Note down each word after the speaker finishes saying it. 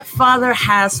Father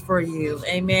has for you.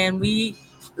 Amen. We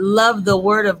love the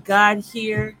word of God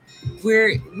here.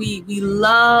 We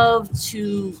love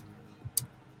to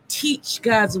teach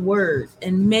God's word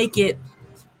and make it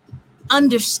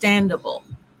understandable.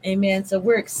 Amen. So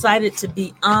we're excited to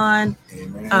be on.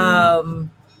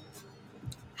 Amen.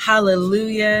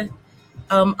 Hallelujah.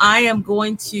 I am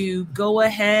going to go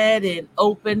ahead and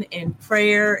open in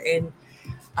prayer and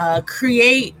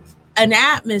create an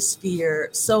atmosphere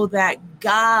so that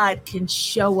God can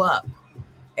show up.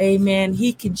 Amen.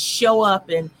 He can show up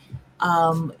and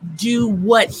do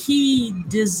what he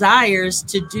desires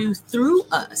to do through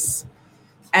us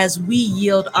as we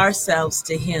yield ourselves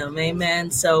to him. Amen.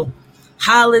 So,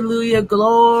 hallelujah.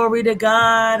 Glory to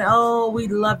God. Oh, we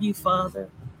love you, Father.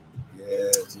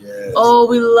 Yes, yes. Oh,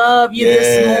 we love you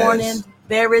this Yes. morning.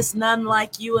 There is none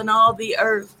like you in all the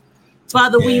earth.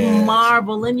 Father, we Yes.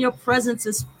 marvel. In your presence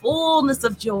is fullness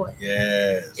of joy.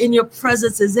 Yes. In your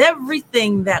presence is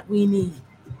everything that we need.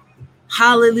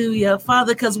 Hallelujah,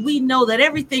 Father, because we know that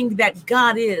everything that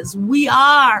God is, we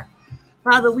are.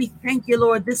 Father, we thank you,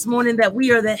 Lord, this morning that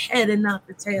we are the head and not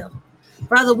the tail.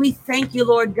 Father, we thank you,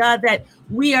 Lord God, that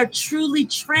we are truly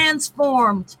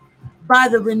transformed by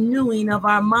the renewing of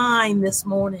our mind this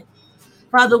morning.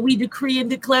 Father, we decree and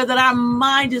declare that our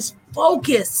mind is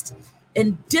focused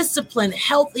and disciplined,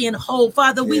 healthy and whole.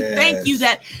 Father, we thank you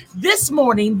that this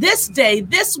morning, this day,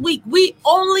 this week, we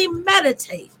only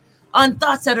meditate on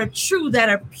thoughts that are true, that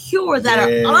are pure, that are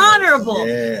honorable,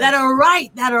 that are right,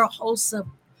 that are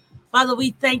wholesome. Father,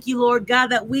 we thank you, Lord God,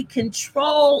 that we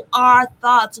control our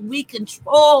thoughts, we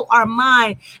control our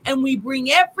mind, and we bring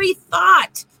every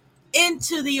thought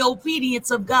into the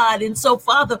obedience of God. And so,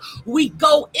 Father, we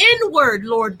go inward,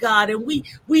 Lord God, and we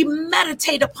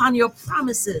meditate upon your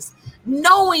promises,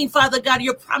 knowing, Father God,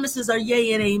 your promises are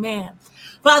yea and amen.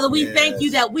 Father, we thank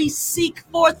you that we seek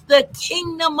forth the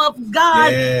kingdom of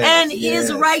God and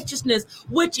his righteousness,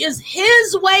 which is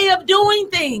his way of doing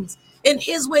things and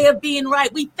his way of being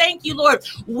right. We thank you, Lord.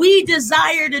 We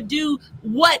desire to do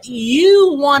what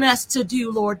you want us to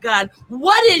do, Lord God.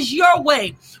 What is your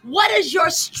way? What is your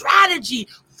strategy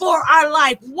for our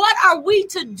life? What are we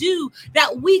to do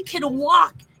that we can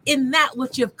walk in that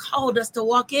which you've called us to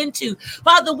walk into?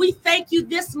 Father, we thank you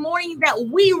this morning that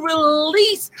we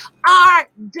release our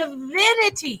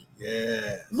divinity,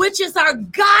 which is our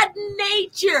God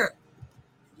nature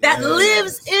that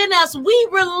lives in us. We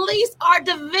release our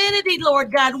divinity,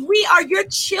 Lord God. We are your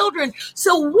children,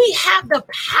 so we have the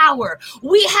power.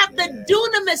 We have the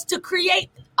dunamis to create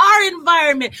our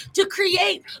environment, to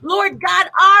create, Lord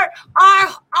God, our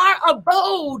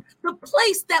abode, the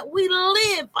place that we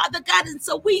live, Father God. And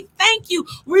so we thank you.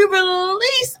 We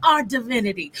release our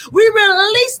divinity. We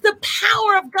release the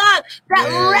power of God that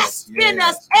rests in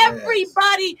us.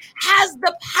 Everybody has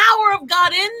the power of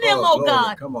God in them, oh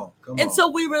God. Come on. And so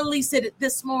we release it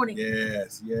this morning.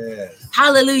 Yes.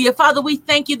 Hallelujah. Father, we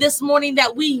thank you this morning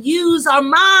that we use our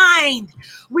mind.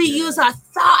 We use our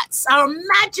thoughts, our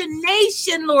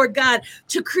imagination, Lord God,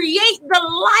 to create the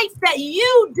life that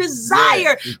you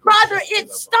desire. Father, it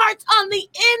starts on the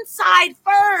inside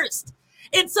first.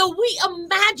 And so we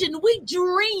imagine, we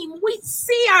dream, we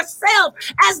see ourselves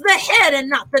as the head and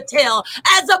not the tail,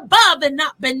 as above and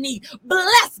not beneath,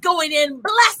 blessed going in,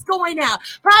 blessed going out.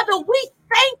 Father, we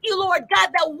thank you, Lord God,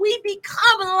 that we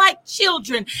become like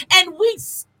children and we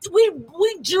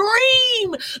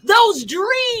dream those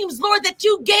dreams, Lord, that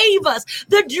you gave us.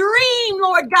 The dream,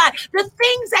 Lord God, the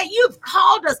things that you've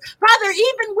called us. Father,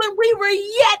 even when we were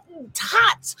yet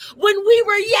tots, when we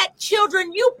were yet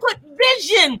children, you put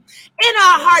vision in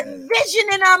our heart, vision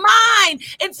in our mind.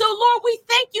 And so, Lord, we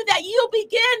thank you that you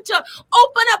begin to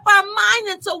open up our mind.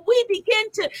 And so we begin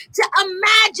to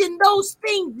imagine those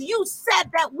things you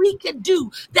said that we could do,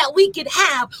 that we could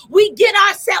have. We get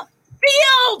ourselves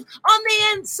filled on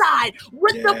the inside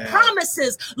with the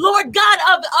promises, Lord God,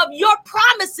 of your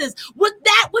promises, with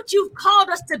that which you've called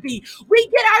us to be. We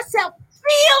get ourselves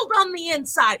filled on the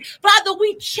inside. Father,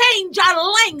 we change our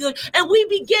language and we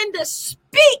begin to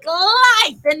speak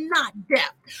life and not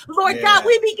death. Lord God,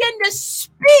 we begin to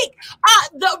speak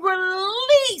the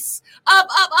release of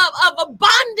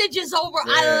bondages over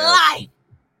our life.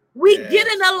 We get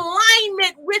in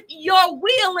alignment with your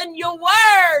will and your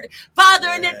word, Father,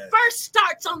 and it first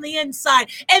starts on the inside,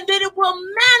 and then it will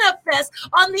manifest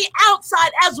on the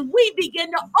outside as we begin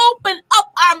to open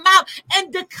up our mouth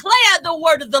and declare the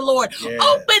word of the Lord.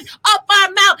 Open up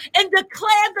our mouth and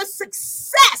declare the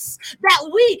success that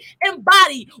we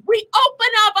embody. We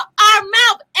open up our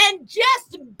mouth and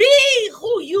just be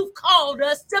who you've called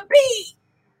us to be.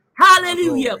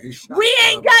 Hallelujah. We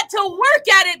ain't got to work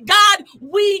at it, God.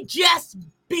 We just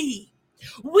be.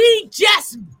 We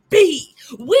just be.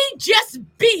 We just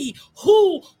be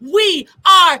who we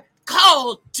are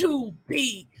called to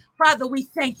be. Father, we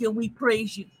thank you and we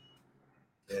praise you.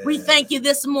 We thank you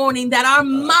this morning that our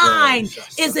mind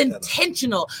is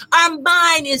intentional. Our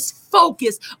mind is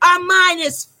focused. Our mind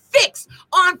is fixed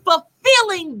on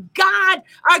fulfilling God,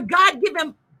 our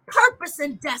God-given purpose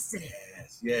and destiny.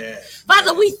 Yes.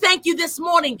 Father, we thank you this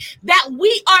morning that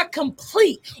we are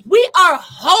complete. We are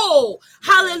whole.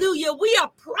 Hallelujah. We are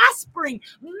prospering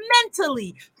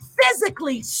mentally,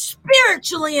 physically,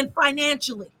 spiritually, and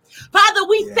financially. Father,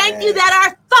 we thank you that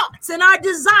our thoughts and our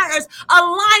desires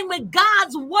align with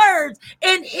God's words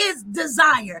and his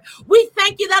desire. We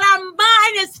thank you that our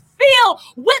mind is filled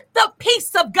with the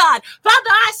peace of God. Father,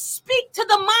 I speak to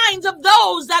the minds of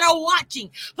those that are watching.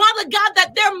 Father God,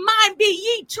 that their mind be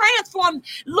ye transformed,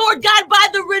 Lord God, by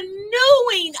the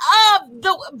renewing of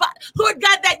the, Lord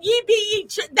God, that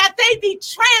that they be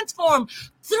transformed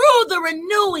through the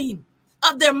renewing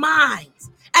of their minds.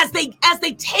 As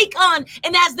they take on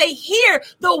and as they hear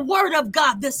the word of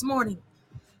God this morning.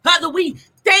 Father, we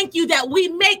thank you that we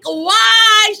make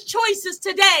wise choices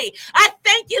today. I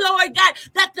thank you, Lord God,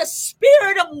 that the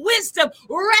spirit of wisdom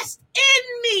rests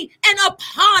in me and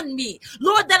upon me.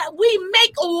 Lord, that we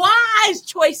make wise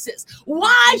choices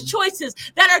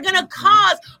that are going to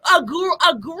cause a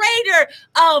greater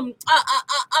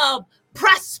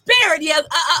prosperity,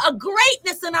 a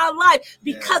greatness in our life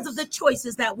because of the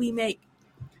choices that we make.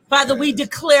 Father, we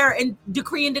declare and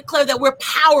decree and declare that we're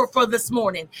powerful this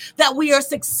morning, that we are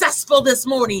successful this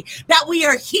morning, that we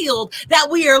are healed, that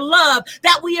we are loved,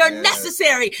 that we are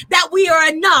necessary, that we are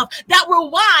enough, that we're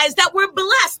wise, that we're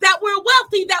blessed, that we're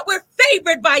wealthy, that we're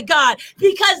favored by God,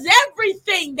 because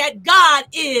everything that God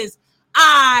is,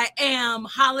 I am.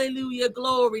 Hallelujah.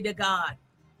 Glory to God.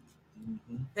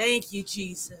 Thank you,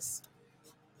 Jesus.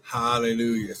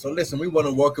 Hallelujah. So listen, we want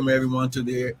to welcome everyone to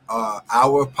the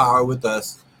Hour of Power with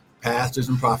us, pastors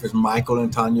and prophets Michael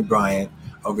and Tanya Bryant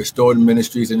of Restored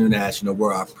Ministries International,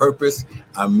 where our purpose,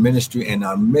 our ministry, and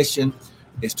our mission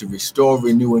is to restore,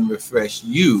 renew, and refresh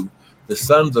you, the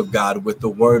sons of God, with the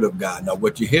word of God. Now,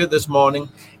 what you hear this morning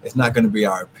is not going to be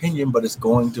our opinion, but it's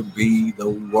going to be the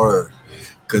word.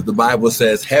 Because the Bible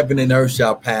says, heaven and earth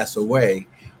shall pass away,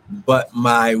 but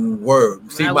my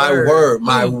word. See, my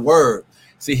word.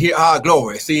 See here,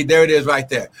 glory. See, there it is right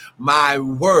there. My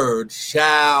word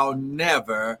shall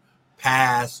never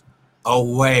pass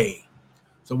away.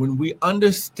 So when we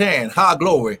understand,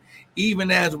 glory, even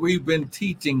as we've been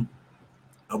teaching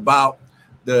about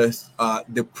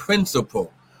the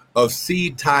principle of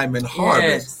seed time and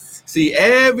harvest, see,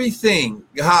 everything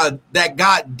that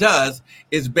God does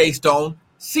is based on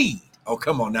seed. Oh,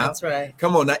 come on now. That's right.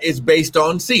 Come on now. It's based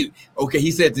on seed. Okay, he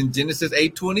says in Genesis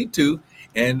 8:22,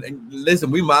 and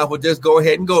listen, we might as well just go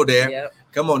ahead and go there. Yep.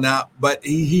 Come on now. But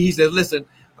he says, listen,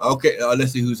 okay,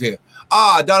 let's see who's here.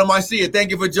 Donna Marcia,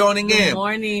 thank you for joining in. Good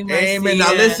morning, Marcia. Amen.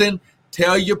 Now listen,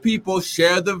 tell your people,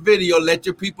 share the video, let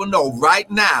your people know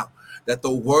right now that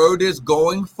the word is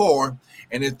going forth.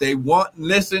 And if they want,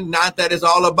 listen, not that it's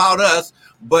all about us,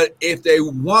 but if they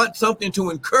want something to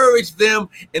encourage them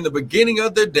in the beginning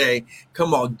of their day,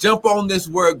 come on, jump on this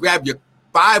word, grab your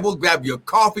Bible, grab your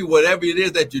coffee, whatever it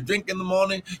is that you drink in the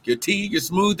morning, your tea, your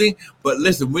smoothie. But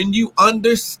listen, when you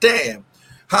understand,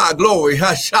 glory,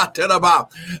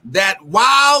 that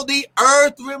while the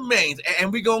earth remains,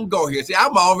 and we're going to go here. See,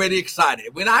 I'm already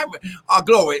excited. When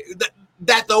glory,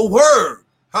 that the word,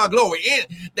 glory,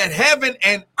 that heaven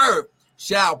and earth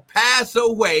shall pass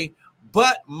away,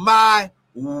 but my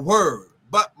word.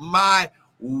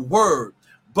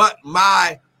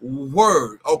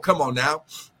 Oh, come on now.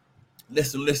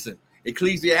 Listen.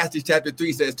 Ecclesiastes chapter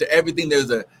 3 says, to everything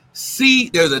there's a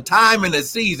time and a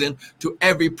season to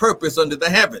every purpose under the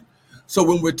heaven. So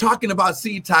when we're talking about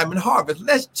seed time and harvest,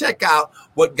 let's check out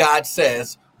what God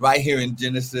says right here in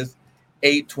Genesis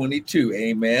 8:22.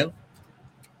 Amen.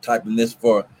 Typing this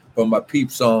for my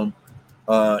peeps on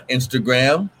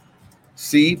Instagram.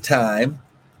 Seed time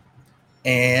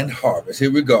and harvest. Here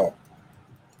we go.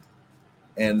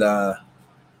 And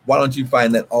why don't you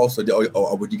find that also?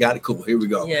 Oh, you got it? Cool. Here we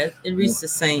go. Yeah, it reads the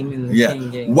same in the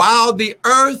King James. While the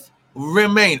earth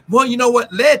remains. Well, you know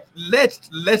what?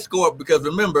 Let's go up, because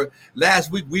remember,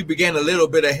 last week we began a little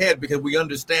bit ahead because we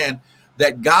understand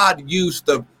that God used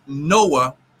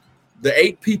Noah, the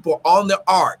 8 people on the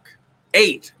ark.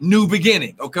 8, new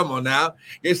beginning. Oh, come on now.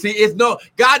 You see,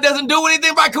 God doesn't do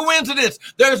anything by coincidence.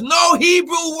 There's no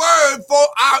Hebrew word for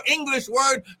our English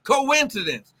word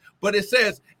coincidence. But it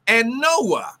says, and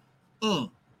Noah.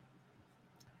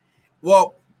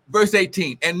 Well, Verse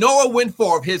 18, and Noah went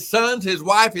forth, his sons, his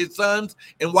wife, his sons,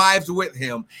 and wives with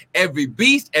him, every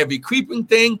beast, every creeping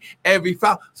thing, every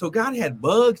fowl. So God had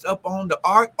bugs up on the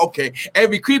ark. Okay,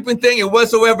 every creeping thing and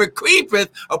whatsoever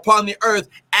creepeth upon the earth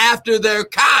after their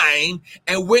kind,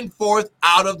 and went forth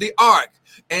out of the ark.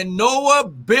 And Noah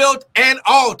built an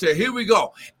altar. Here we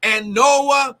go. And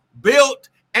Noah built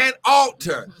an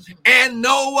altar. And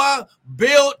Noah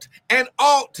built an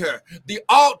altar. The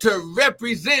altar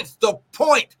represents the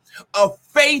point of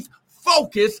faith,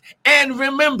 focus, and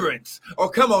remembrance. Oh,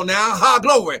 come on now. Ha,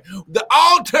 glory. The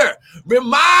altar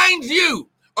reminds you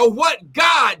of what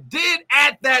God did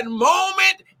at that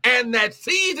moment and that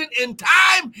season in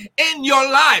time in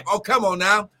your life. Oh, come on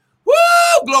now. Woo,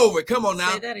 glory. Come on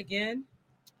now. Say that again.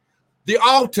 The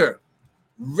altar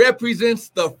represents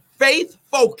the faith,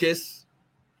 focus,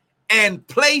 and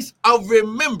place of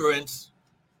remembrance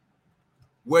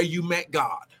where you met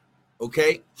God.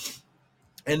 Okay?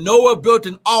 And Noah built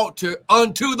an altar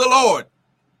unto the Lord.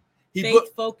 He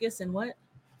Faith, focus, and what?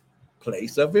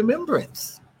 Place of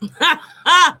remembrance.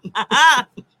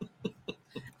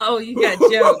 Oh, you got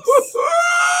jokes.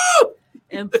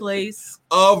 And place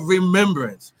of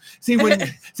remembrance. See,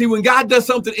 when God does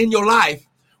something in your life,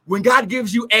 when God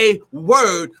gives you a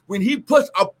word, when he puts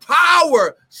a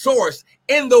power source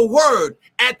in the word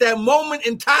at that moment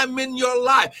in time in your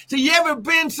life. So you ever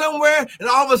been somewhere and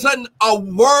all of a sudden a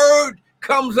word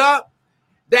comes up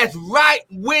that's right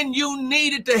when you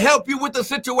need it to help you with the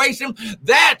situation?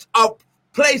 That's a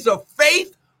place of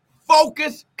faith,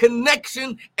 focus,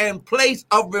 connection, and place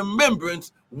of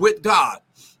remembrance with God.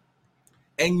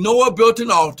 And Noah built an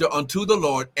altar unto the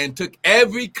Lord and took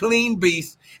every clean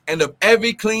beast and of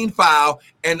every clean fowl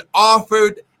and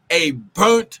offered a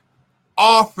burnt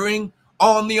offering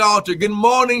on the altar. Good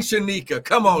morning, Shanika.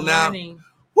 Come on now.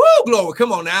 Woo, glory.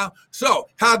 Come on now. So,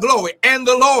 how glory. And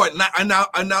the Lord.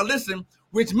 Now listen,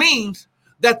 which means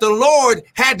that the Lord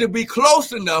had to be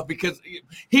close enough because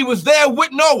he was there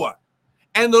with Noah.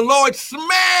 And the Lord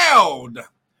smelled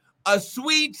a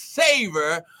sweet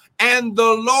savor. And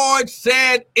the Lord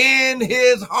said in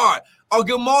his heart. Oh,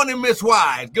 good morning, Miss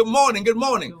Wise. Good morning. Good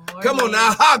morning. Come on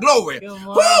now. Ha, glory.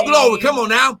 Woo, glory. Come on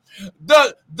now.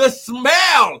 The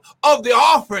smell of the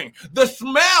offering, the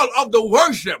smell of the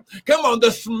worship. Come on,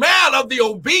 the smell of the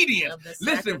obedience.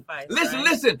 Listen.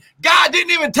 God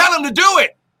didn't even tell him to do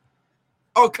it.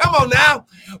 Oh, come on now.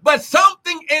 But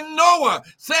something in Noah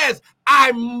says,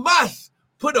 I must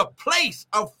put a place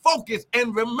of focus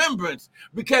and remembrance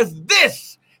because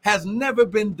this has never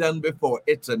been done before.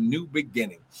 It's a new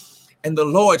beginning. And the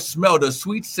Lord smelled a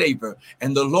sweet savor.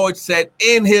 And the Lord said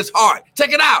in his heart,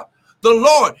 check it out.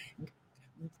 The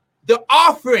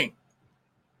offering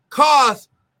caused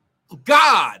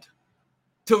God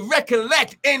to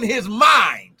recollect in his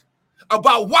mind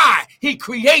about why he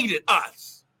created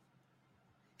us.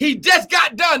 He just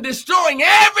got done destroying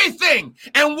everything.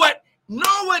 And what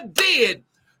Noah did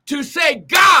to say,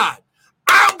 God,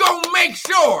 I'm going to make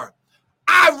sure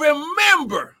I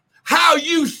remember how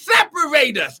you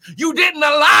separate us. You didn't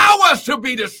allow us to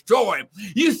be destroyed.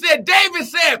 You said, David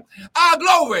said,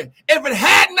 glory, if it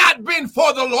had not been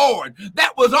for the Lord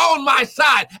that was on my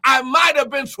side, I might have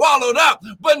been swallowed up.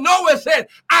 But Noah said,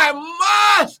 I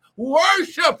must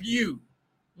worship you.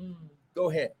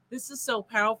 Go ahead. This is so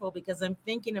powerful because I'm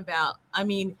thinking about,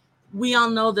 we all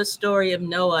know the story of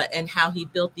Noah and how he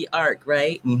built the ark,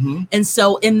 right? Mm-hmm. And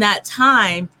so in that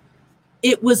time,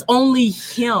 it was only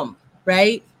him,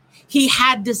 right? He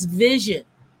had this vision.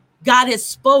 God had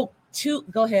spoke to,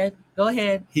 go ahead.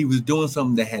 He was doing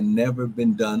something that had never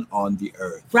been done on the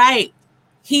earth. Right.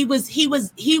 He was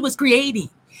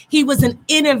creating. He was an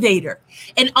innovator.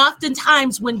 And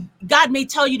oftentimes when God may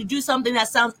tell you to do something that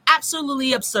sounds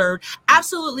absolutely absurd,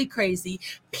 absolutely crazy,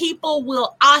 people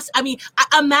will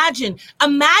imagine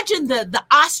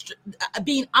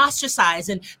being ostracized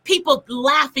and people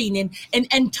laughing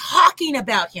and talking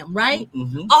about him, right?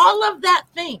 Mm-hmm. All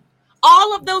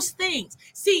of those things.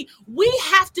 See, we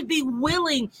have to be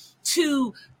willing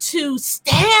to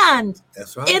stand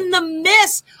That's right. in the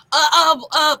midst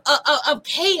of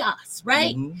chaos,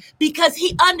 right? Mm-hmm. Because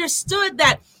he understood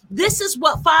that this is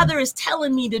what Father is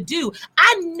telling me to do.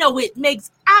 I know it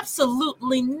makes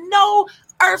absolutely no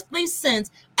earthly sense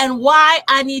and why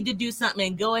I need to do something.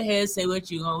 And go ahead, say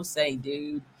what you gonna say,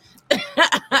 dude.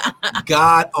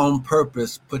 God on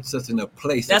purpose puts us in a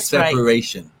place of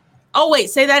separation. Right. Oh, wait,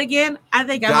 say that again. I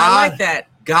think I might like that.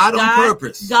 God on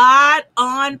purpose. God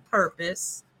on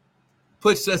purpose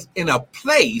puts us in a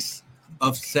place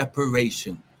of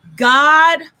separation.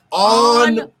 God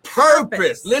on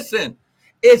purpose. Listen,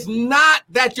 It's not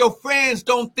that your friends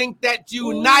don't think that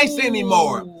you nice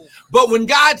anymore. But when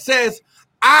God says,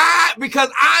 because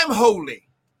I'm holy,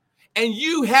 and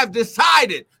you have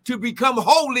decided to become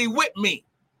holy with me,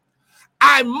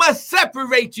 I must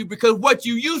separate you, because what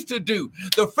you used to do,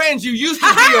 the friends you used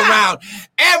to be around,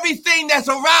 everything that's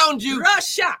around you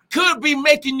could be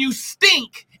making you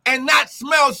stink and not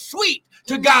smell sweet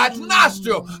to God's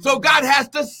nostril. So God has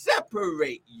to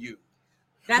separate you.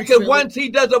 Because once he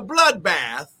does a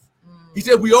bloodbath, he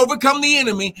said we overcome the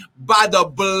enemy by the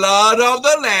blood of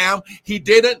the Lamb. He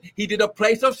did a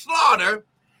place of slaughter,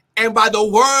 and by the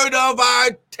word of our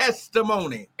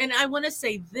testimony. And I want to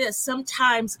say this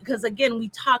sometimes, because again, we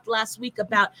talked last week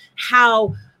about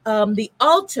how the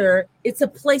altar, it's a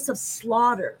place of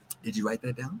slaughter. Did you write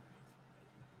that down?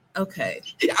 Okay.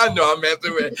 Yeah, I know I'm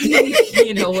messing with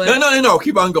You know what? No.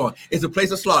 Keep on going. It's a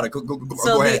place of slaughter. Go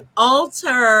ahead. The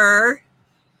altar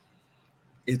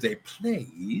is a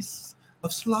place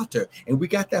of slaughter. And we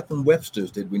got that from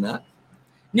Webster's, did we not?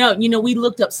 No, we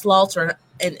looked up slaughter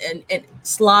and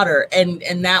slaughter,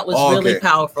 and that was really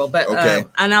powerful. But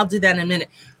and I'll do that in a minute.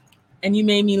 And you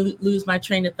made me lose my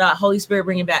train of thought. Holy Spirit,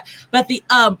 bring it back. But the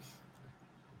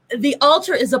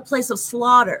altar is a place of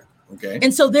slaughter. Okay.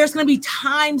 And so there's going to be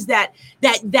times that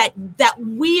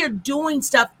we are doing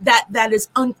stuff that is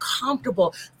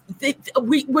uncomfortable.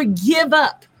 We give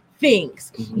up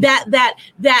things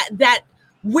that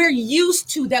we're used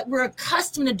to, that we're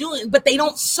accustomed to doing, but they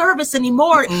don't serve us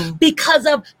anymore because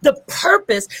of the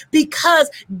purpose, because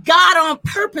God on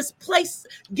purpose places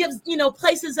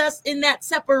us in that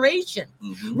separation,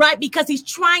 right? Because he's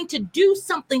trying to do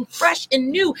something fresh and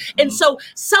new. And so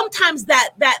sometimes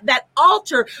that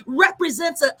altar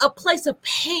represents a place of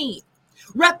pain,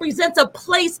 represents a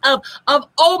place of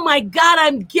oh my God,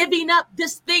 I'm giving up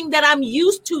this thing that I'm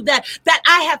used to, that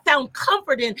I have found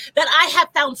comfort in, that I have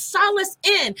found solace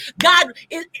in. God,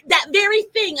 that very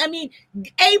thing. I mean,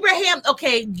 Abraham,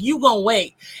 okay, you gonna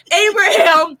wait.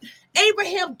 Abraham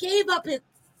gave up his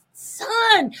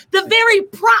son, the very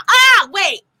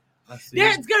wait.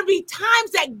 There's gonna be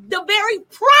times that the very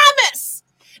promise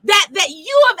that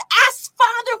you have asked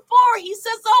Father for, he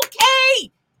says,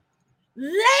 okay,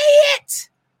 lay it,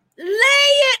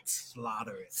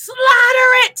 slaughter it.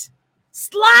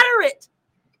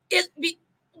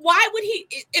 Why would he?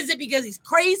 Is it because he's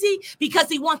crazy? Because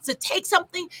he wants to take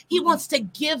something? He wants to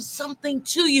give something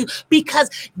to you, because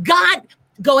God,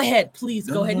 go ahead, please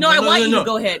go ahead. I want you to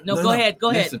go ahead. Go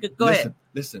ahead.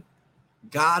 Listen,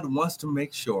 God wants to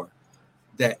make sure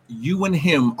that you and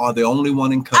him are the only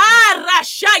one in covenant.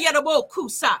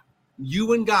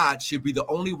 You and God should be the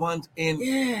only ones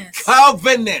in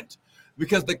covenant,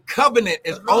 because the covenant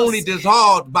is only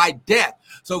dissolved by death.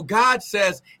 So God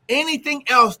says anything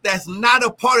else that's not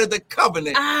a part of the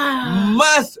covenant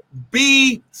must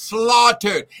be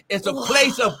slaughtered. It's a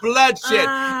place of bloodshed.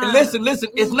 And listen,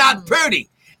 it's not pretty.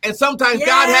 And sometimes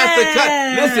God has to cut.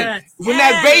 Listen, when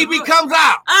that baby comes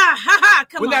out,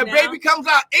 baby comes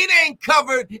out, it ain't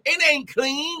covered, it ain't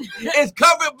clean. It's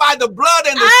covered by the blood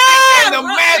and the stink and the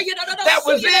mess that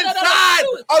was inside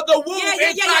of the womb,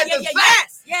 inside the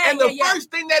sac. And the first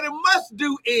thing that it must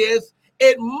do is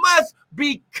it must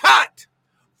be cut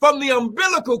from the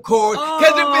umbilical cord,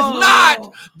 because if it's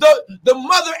not, the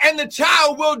mother and the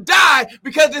child will die,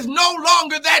 because it's no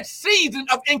longer that season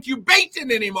of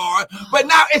incubation anymore, but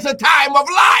now it's a time of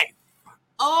life.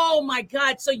 Oh my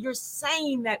God. So you're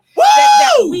saying that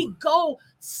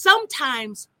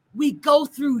sometimes we go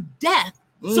through death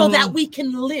so that we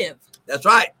can live. That's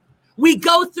right. We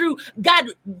go through,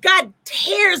 God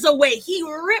tears away. He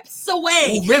rips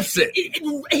away. He rips it.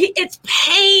 It's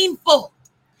painful.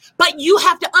 But you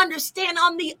have to understand,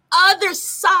 on the other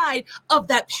side of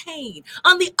that pain,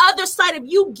 on the other side of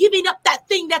you giving up that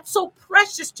thing that's so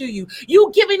precious to you, you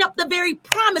giving up the very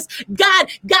promise, God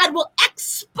will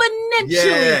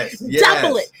exponentially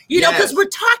double it. You know, because we're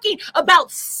talking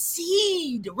about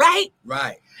seed, right?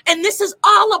 Right. And this is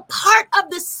all a part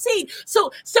of the seed.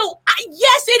 So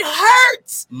yes, it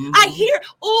hurts. I hear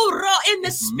in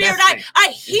the spirit. I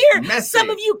hear some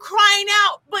of you crying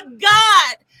out, but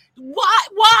God,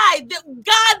 why?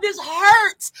 God, this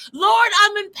hurts. Lord,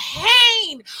 I'm in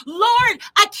pain. Lord,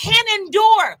 I can't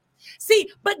endure.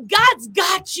 See, but God's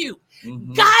got you.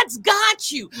 God's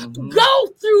got you. Go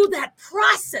through that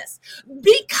process.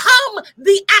 Become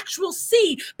the actual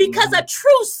seed, because a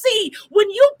true seed, when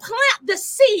you plant the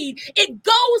seed, it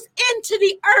goes into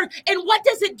the earth. And what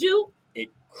does it do? It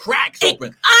cracks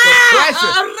open.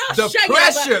 The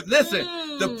pressure, listen,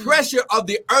 the pressure of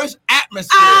the earth's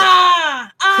atmosphere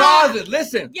causes,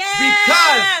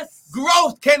 because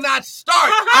growth cannot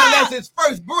start unless it's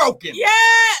first broken.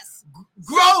 Yes.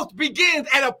 Growth begins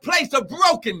at a place of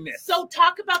brokenness. So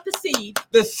talk about the seed.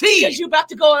 The seed. Because you're about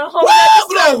to go on a whole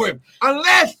glory.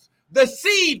 Unless the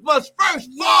seed must first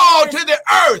fall to the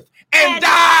earth and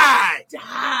die.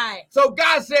 So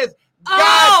God says,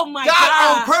 God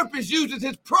on purpose uses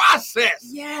his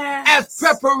process as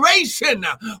preparation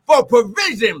for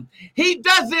provision. It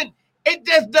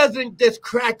just doesn't just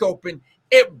crack open.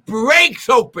 It breaks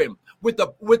open with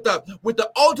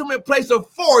the ultimate place of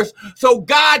force, so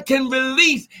God can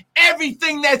release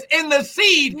everything that's in the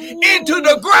seed into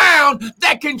the ground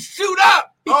that can shoot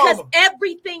up. Because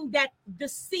everything that the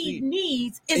seed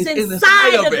needs is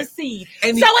inside of the seed.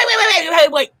 And so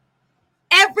wait.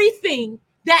 Everything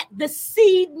that the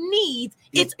seed needs,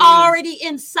 it's already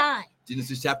inside.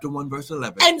 Genesis chapter 1, verse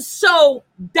 11. And so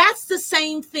that's the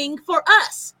same thing for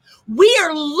us. We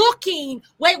are looking,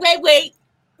 wait.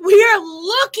 We are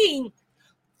looking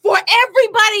for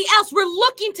everybody else. We're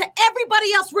looking to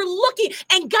everybody else. We're looking.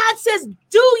 And God says,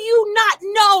 do you not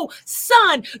know,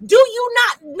 son? Do you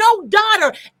not know,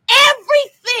 daughter?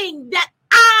 Everything that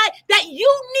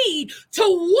you need to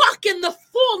walk in the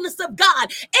fullness of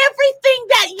God. Everything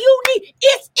that you need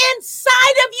is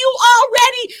inside of you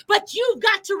already, but you've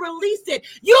got to release it.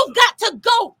 You've got to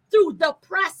go through the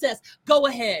process. Go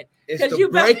ahead. It's to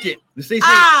break it. See,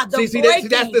 that's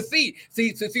the seed.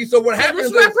 See. So what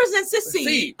happens? This represents the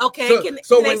seed. Okay. Can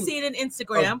they see it in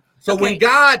Instagram? When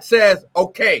God says,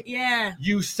 "Okay,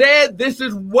 you said this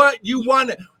is what you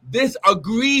wanted. This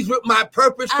agrees with my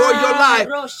purpose for your life.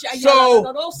 So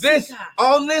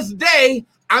on this day,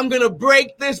 I'm gonna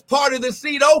break this part of the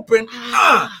seed open,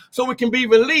 so it can be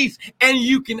released, and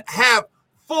you can have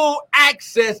full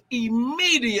access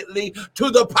immediately to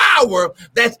the power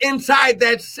that's inside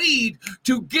that seed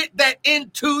to get that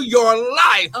into your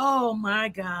life." Oh my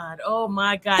God. Oh,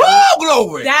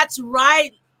 glory. That's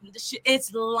right.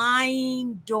 It's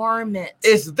lying dormant.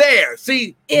 It's there.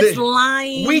 See, it's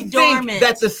lying dormant. We think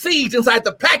that the seeds inside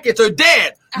the packets are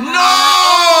dead.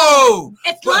 No!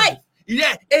 It's life.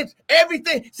 Yeah, it's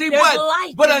everything. See,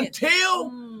 but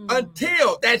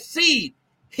until that seed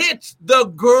hits the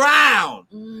ground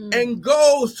and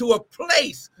goes to a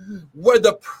place where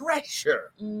the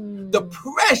pressure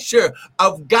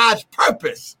of God's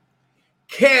purpose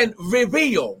can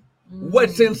reveal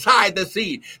what's inside the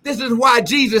seed. This is why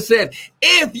Jesus said,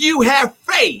 if you have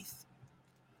faith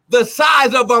the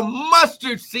size of a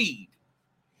mustard seed,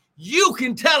 you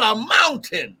can tell a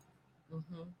mountain,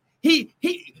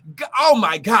 oh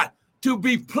my God, to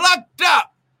be plucked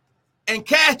up and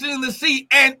cast in the sea,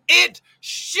 and it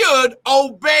should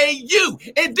obey you.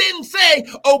 It didn't say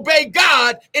obey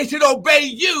God. It should obey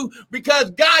you,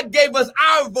 because God gave us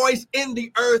our voice in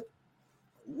the earth.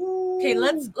 Okay,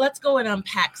 let's go and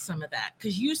unpack some of that,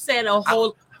 because you said a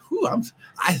whole.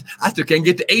 I still can't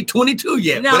get to 822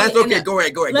 yet, but that's okay. Go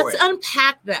ahead. Let's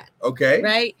unpack that. Okay.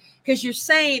 Right? Because you're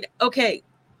saying, okay,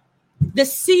 the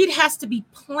seed has to be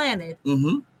planted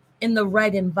in the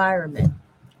right environment,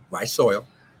 right soil,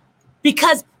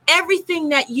 because everything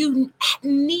that you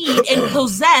need and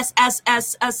possess, as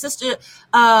Sister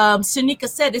Shanika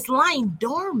said, is lying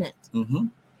dormant.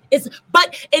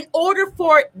 But in order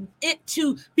for it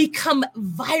to become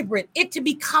vibrant, it to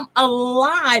become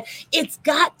alive, it's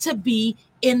got to be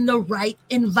in the right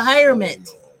environment.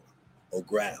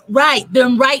 Ground. Right, the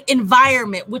right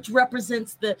environment, which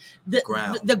represents the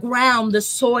ground, the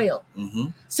soil.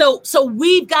 So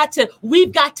we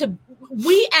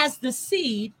as the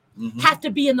seed have to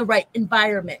be in the right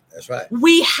environment. That's right.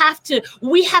 We have to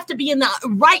be in the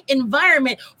right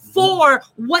environment for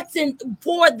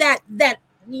that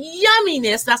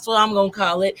yumminess, that's what I'm gonna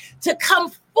call it, to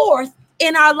come forth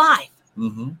in our life.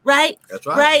 Right? That's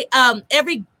right.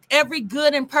 Right. Every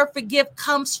good and perfect gift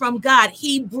comes from God.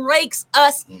 He breaks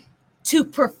us to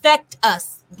perfect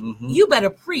us. You better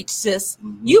preach, sis.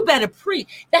 You better preach.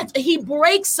 He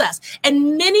breaks us.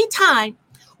 And many times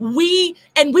we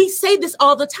say this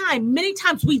all the time, many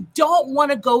times we don't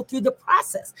want to go through the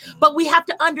process, but we have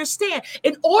to understand,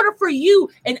 in order for you,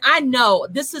 and I know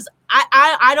this is,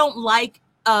 I don't like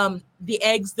the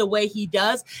eggs the way he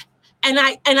does. And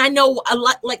I know a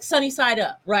lot, like sunny side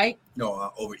up, right?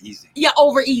 No, over easy. Yeah,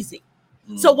 over easy.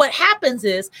 So what happens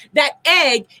is that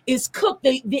egg is cooked,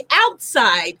 the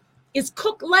outside is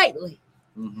cooked lightly,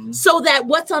 so that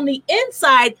what's on the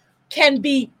inside can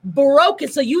be broken.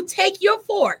 So you take your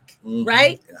fork,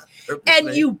 right?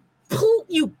 And you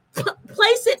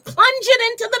place it, plunge it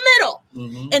into the middle.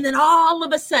 And then all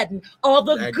of a sudden, all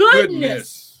the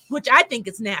goodness, which I think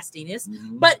is nastiness,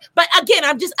 but again,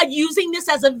 I'm just using this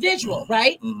as a visual,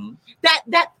 right?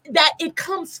 That it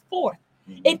comes forth.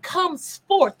 It comes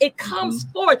forth. It comes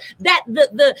forth. That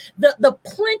the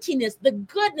plentiness, the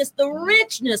goodness, the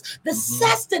richness, the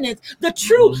sustenance, the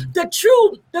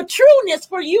trueness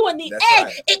for you and the egg.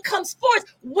 Right. It comes forth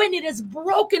when it is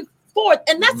broken forth.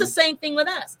 And that's the same thing with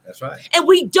us. That's right. And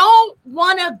we don't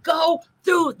want to go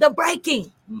through the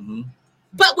breaking.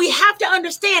 But we have to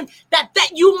understand that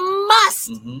you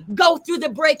must go through the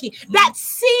breaking. That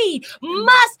seed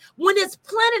must, when it's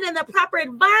planted in the proper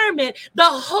environment, the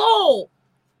whole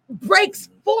breaks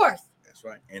forth. That's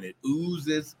right. And it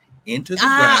oozes into the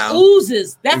ground.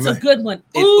 Oozes. That's a good one.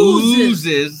 It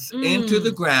oozes into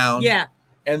the ground. Yeah.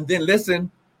 And then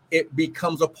listen, it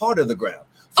becomes a part of the ground.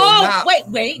 So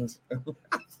wait.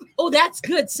 Oh, that's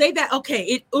good. Say that. Okay.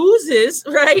 It oozes,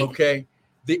 right? Okay.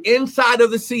 The inside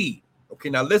of the seed. Okay,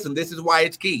 now listen, this is why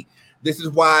it's key. This is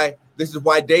why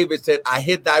David said, I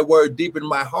hid thy word deep in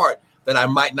my heart that I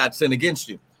might not sin against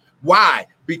you. Why?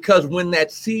 Because when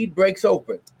that seed breaks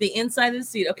open, the inside of the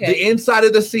seed, okay. The inside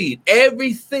of the seed,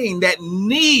 everything that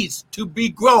needs to be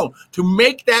grown to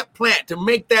make that plant, to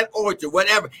make that orchard,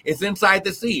 whatever, it's inside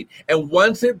the seed. And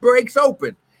once it breaks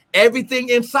open, everything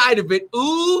inside of it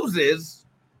oozes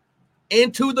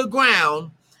into the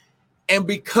ground and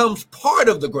becomes part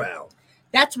of the ground.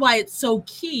 That's why it's so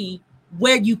key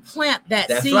where you plant that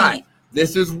seed. That's right.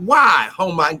 This is why,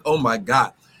 oh my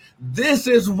God. This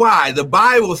is why the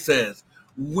Bible says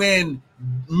when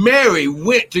Mary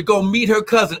went to go meet her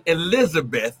cousin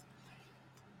Elizabeth,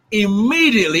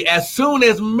 immediately, as soon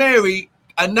as Mary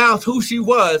announced who she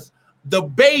was, the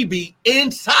baby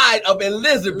inside of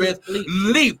Elizabeth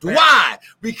leaped. Right. Why?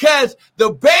 Because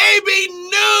the baby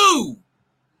knew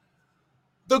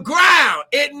the ground.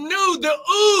 It knew the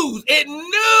ooze. It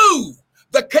knew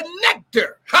the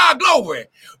connector. Glory.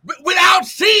 Without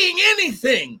seeing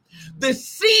anything, the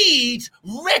seeds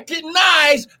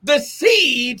recognized the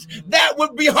seeds that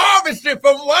would be harvested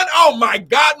from one. Oh my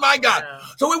God, my God. Yeah.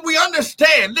 So when we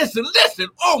understand, listen,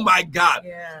 oh my God.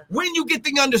 Yeah. When you get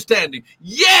the understanding,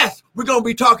 yes, we're going to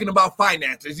be talking about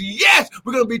finances. Yes,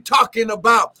 we're going to be talking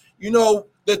about,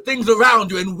 the things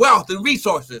around you and wealth and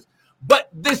resources. But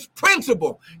this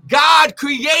principle, God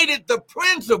created the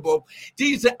principle.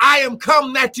 Jesus said, I am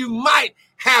come that you might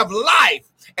have life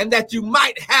and that you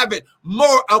might have it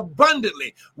more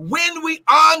abundantly. When we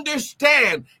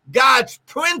understand God's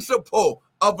principle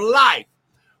of life,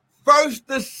 first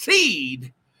the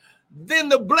seed, then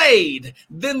the blade,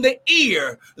 then the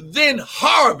ear, then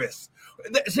harvest.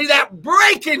 See, that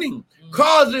breaking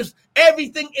causes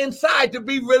everything inside to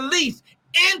be released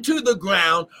into the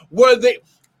ground where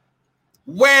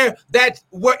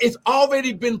it's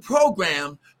already been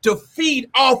programmed to feed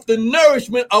off the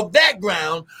nourishment of that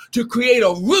ground to create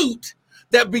a root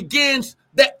that begins,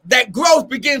 that growth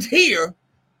begins here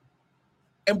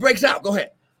and breaks out. Go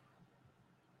ahead.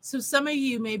 So some of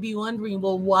you may be wondering,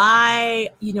 well, why,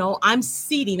 I'm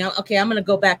seeding. Okay, I'm going to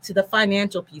go back to the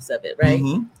financial piece of it, right?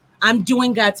 Mm-hmm. I'm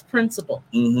doing God's principle.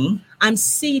 Mm-hmm. I'm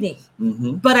seeding.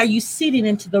 Mm-hmm. But are you seeding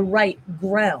into the right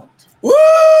ground? Woo!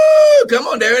 Come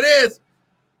on, there it is.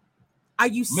 Are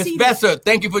you Miss Besser,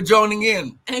 thank you for joining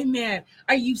in. Amen.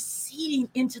 Are you seeding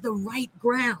into the right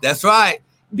ground? That's right.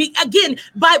 Again,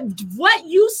 by what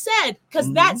you said,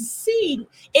 because that seed,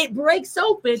 it breaks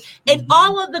open and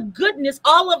all of the goodness,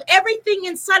 all of everything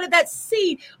inside of that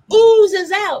seed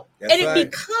oozes out. That's and it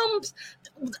right. becomes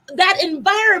that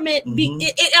environment,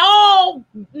 it all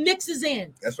mixes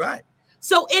in. That's right.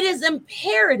 So it is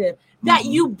imperative that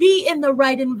you be in the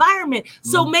right environment.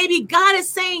 So maybe God is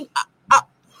saying,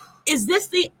 is this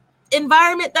the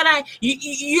environment that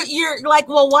you're like,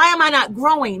 well, why am I not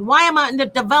growing? Why am I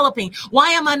not developing? Why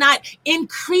am I not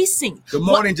increasing? Good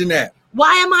morning, Jeanette.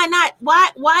 Why am I not,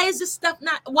 why is this stuff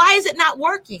why is it not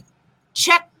working?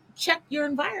 Check your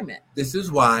environment. This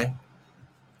is why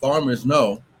farmers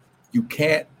know you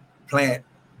can't plant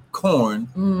corn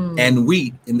and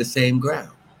wheat in the same ground.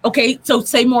 Okay, so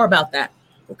say more about that.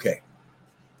 Okay.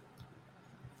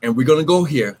 And we're going to go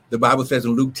here. The Bible says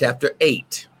in Luke chapter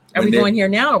 8. Are we going here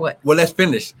now or what? Well, let's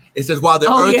finish. It says, while the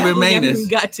earth remaineth.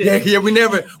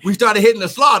 We started hitting the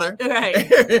slaughter.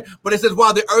 Right. But it says,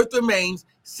 while the earth remains,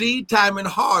 seed time and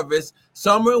harvest,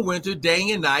 summer and winter,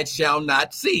 day and night shall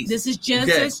not cease. This is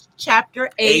Genesis chapter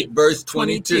 8, verse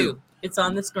 22. It's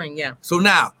on the screen, yeah. So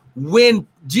now, when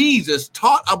Jesus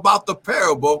taught about the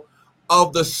parable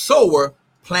of the sower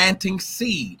planting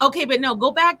seed. Okay, but no,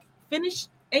 go back, finish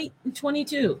 8 and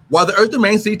 22. While the earth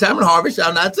remains, seed time and harvest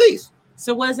shall not cease.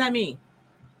 So what does that mean?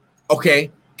 Okay,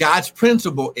 God's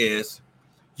principle is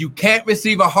you can't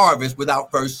receive a harvest without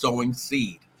first sowing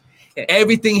seed. Okay.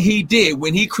 Everything he did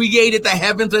when he created the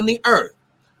heavens and the earth.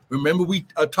 Remember we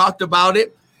talked about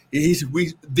it.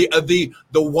 The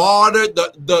water,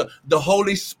 the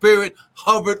Holy Spirit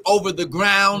hovered over the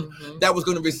ground that was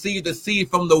going to receive the seed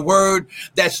from the word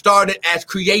that started as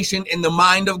creation in the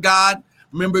mind of God.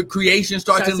 Remember, creation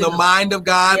starts in the mind of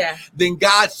God. Yeah. Then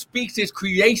God speaks his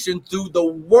creation through the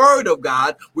word of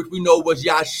God, which we know was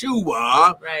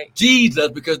Yahshua, right. Jesus,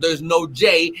 because there's no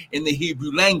J in the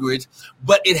Hebrew language.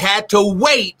 But it had to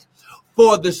wait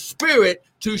for the Spirit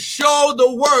to show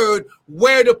the word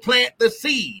where to plant the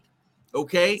seed.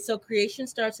 Okay? So creation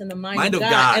starts in the mind of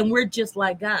God, and we're just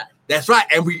like God. That's right.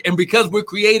 And because we're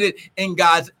created in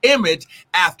God's image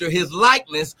after his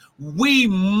likeness, we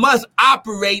must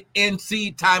operate in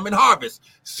seed time and harvest.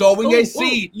 Sowing a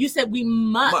seed. You said we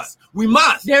must. We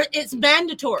must. It's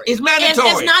mandatory. It's mandatory.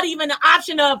 It's not even an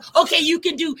option of, okay, you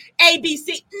can do A, B,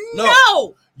 C.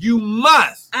 No. You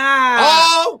must.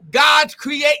 All God's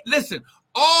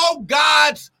all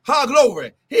God's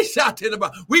glory. He shouted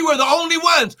about. We were the only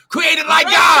ones created like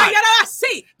God.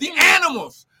 The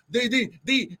animals, the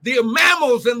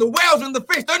mammals and the whales and the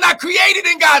fish, they're not created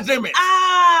in God's image.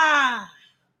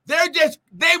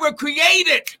 They were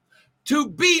created to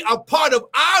be a part of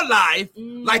our life,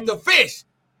 like the fish.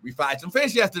 We fried some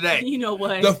fish yesterday. You know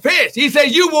what? The fish. He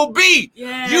said, you will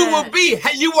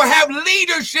have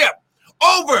leadership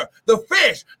over the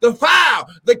fish, the fowl,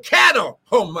 the cattle.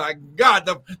 Oh my God,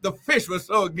 the fish was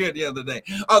so good the other day.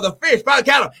 The fish, fowl,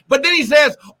 cattle. But then he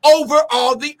says, over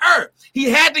all the earth. He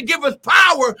had to give us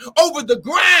power over the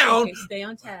ground. Okay, stay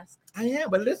on task. I am,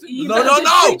 but listen. No.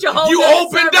 You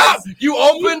opened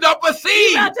up a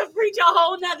seed. You have to preach a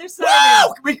whole nother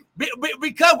sermon.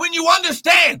 Because when you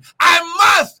understand,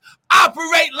 I must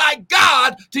operate like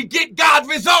God to get God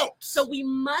results. So we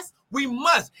must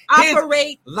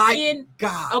operate like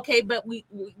God. Okay, but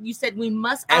you said we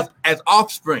must as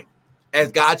offspring,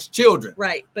 as God's children.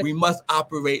 Right. But we must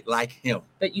operate like him.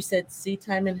 But you said seed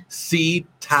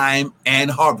time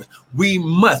and harvest. We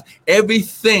must.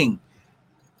 Everything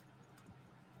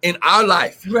in our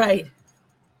life, right,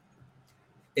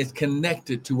 is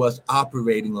connected to us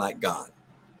operating like God.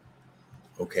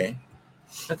 Okay.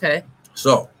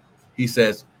 So he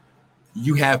says,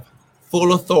 you have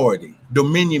full authority.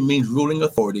 Dominion means ruling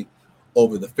authority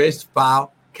over the fish,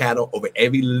 fowl, cattle, over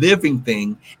every living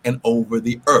thing, and over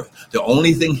the earth. The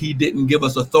only thing he didn't give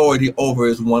us authority over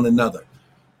is one another.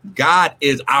 God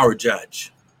is our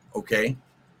judge. Okay.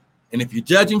 And if you're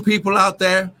judging people out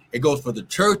there, it goes for the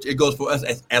church. It goes for us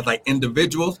as like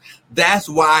individuals. That's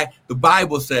why the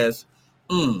Bible says,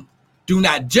 do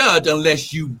not judge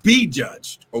unless you be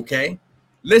judged. Okay.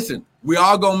 Listen, we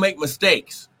all gonna make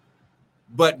mistakes,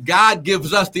 but God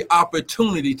gives us the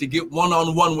opportunity to get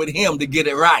one-on-one with him to get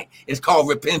it right. It's called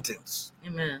repentance.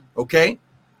 Amen. Okay.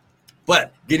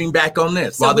 But getting back on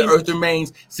this, while the earth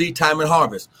remains, seed time and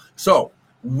harvest. So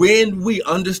when we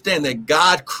understand that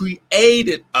God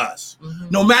created us,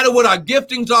 no matter what our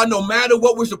giftings are, no matter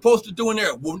what we're supposed to do in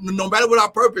there, no matter what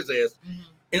our purpose is,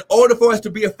 in order for us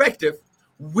to be effective,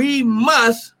 we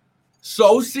must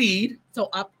sow seed. We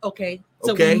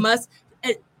must.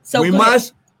 We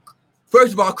must,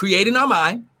 first of all, create in our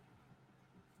mind,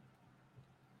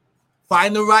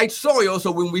 find the right soil. So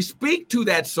when we speak to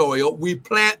that soil, we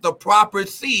plant the proper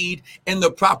seed in the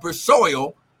proper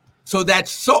soil. So that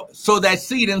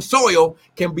seed and soil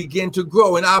can begin to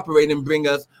grow and operate and bring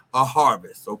us a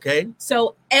harvest. Okay.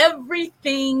 So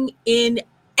everything in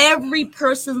every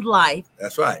person's life.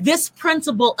 That's right. This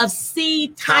principle of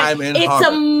seed time and it's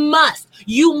harvest. A must.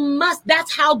 You must.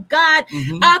 That's how God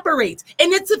operates.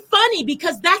 And it's funny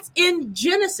because that's in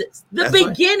Genesis, the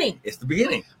beginning. Right. It's the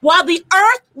beginning. While the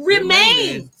earth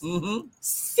remains,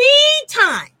 seed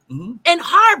time and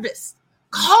harvest,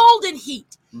 cold and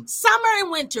heat, summer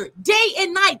and winter, day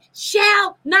and night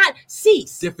shall not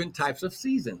cease. Different types of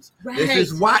seasons. Right.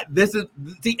 This is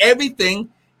everything.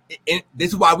 And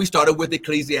this is why we started with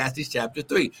Ecclesiastes chapter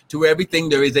 3. To everything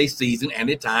there is a season and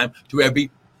a time, to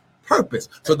every purpose.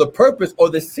 So the purpose or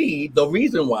the seed, the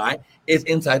reason why, is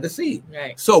inside the seed.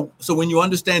 Right. So when you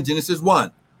understand Genesis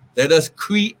 1, let us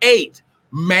create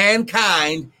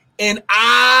mankind in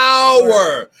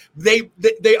our. They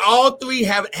all three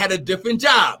have had a different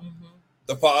job.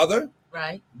 The Father,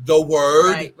 right, the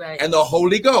Word, and the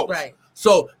Holy Ghost. Right.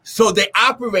 So they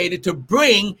operated to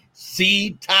bring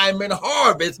seed time and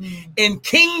harvest in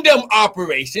kingdom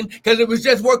operation because it was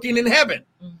just working in heaven.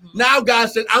 Now God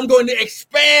said, I'm going to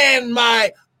expand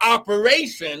my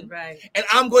operation and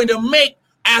I'm going to make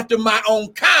after my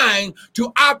own kind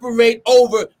to operate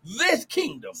over this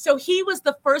kingdom. So he was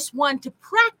the first one to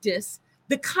practice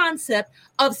the concept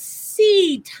of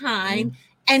seed time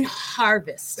and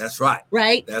harvest. That's right.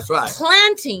 Right? That's right.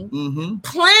 Planting,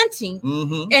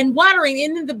 and watering.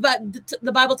 And then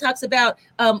the Bible talks about,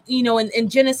 in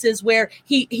Genesis where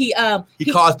he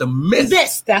caused the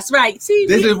mist. That's right. See,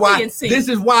 this is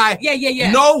why.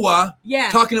 Noah,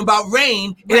 talking about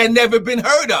rain, it had never been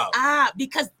heard of.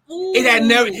 Because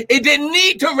it didn't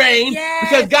need to rain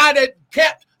because God had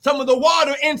kept some of the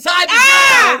water inside the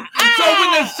ground. So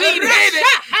when the seed hit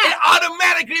it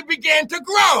automatically began to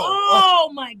grow.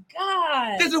 Oh my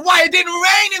God. This is why it didn't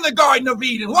rain in the Garden of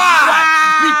Eden. Why?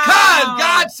 Because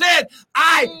God said,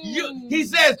 he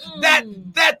says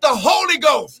that the Holy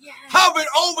Ghost hovered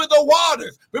over the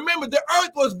waters. Remember, the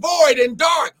earth was void and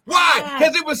dark. Why?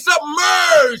 Because it was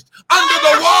submerged under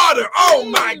the water. Oh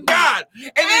my God.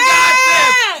 And then God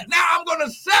says, now I'm going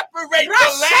to separate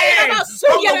the land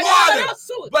from the water.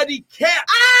 But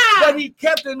he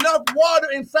kept enough water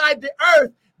inside the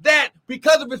earth that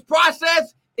because of his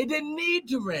process, it didn't need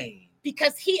to rain.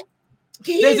 Because he's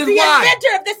the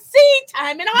inventor of the seed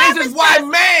time and harvest. This is why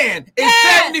man is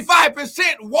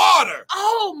 75% water.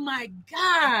 Oh my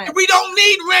God. We don't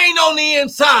need rain on the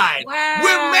inside. Wow.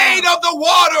 We're made of the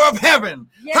water of heaven.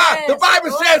 Yes. The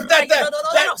Bible says that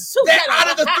out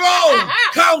of the throne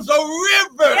comes a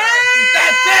river.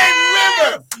 That same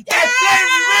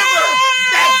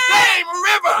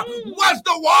river was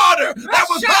the water that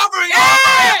was hovering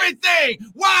over everything.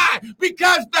 Why?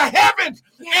 Because the heavens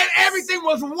and everything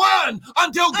was one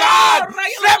until God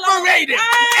separated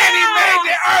and he made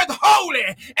the earth holy.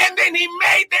 And then he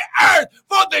made the earth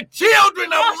for the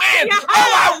children of men. Oh,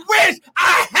 I wish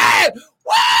I had.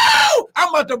 Woo! I'm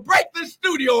about to break this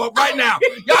studio up right now.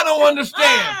 Y'all don't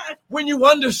understand. When you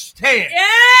understand.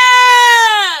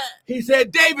 He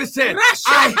said, David said,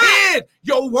 I hid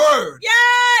your word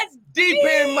deep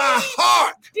in my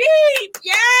heart.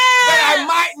 That I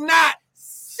might not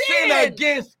sin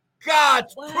against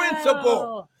God's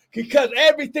principle. Because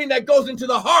everything that goes into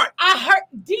the heart. Our heart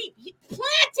deep.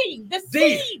 Planting the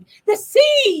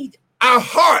seed. Our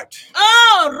heart.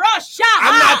 Oh, Rosha.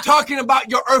 I'm not talking about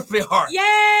your earthly heart.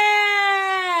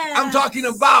 Yes. I'm talking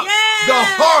about the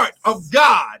heart of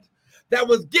God that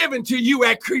was given to you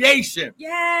at creation.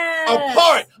 Yes. A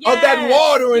part of that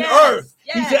water and earth.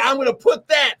 He said, I'm going to put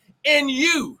that in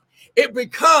you. It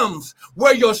becomes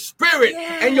where your spirit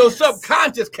and your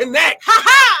subconscious connect.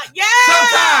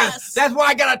 Sometimes that's why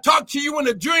I got to talk to you in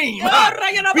a dream.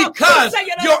 Because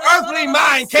your earthly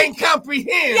mind can't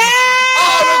comprehend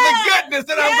all of the goodness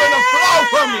that I'm going to flow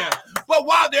from you. But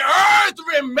while the earth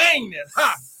remaineth,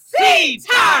 seed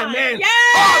time and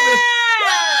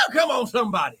harvest. Come on,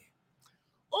 somebody.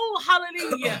 Oh,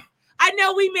 hallelujah. I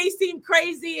know we may seem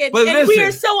crazy and listen, we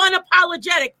are so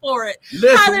unapologetic for it.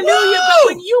 Listen, hallelujah. But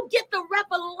when you get the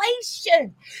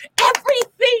revelation,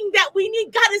 everything that we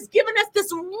need, God has given us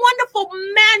this wonderful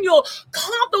manual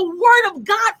called the Word of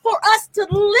God for us to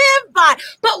live by.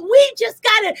 But we just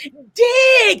got to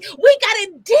dig. We got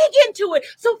to dig into it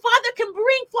so Father can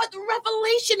bring forth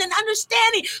revelation and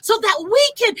understanding so that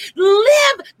we can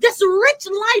live this rich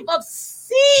life of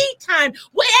seed time.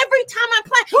 Every time I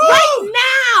plant,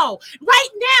 right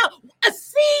now, a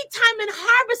seed time and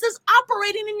harvest is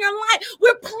operating in your life.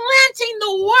 We're planting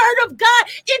the word of God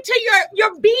into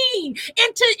your being,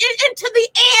 into the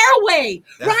airway,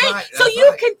 right? So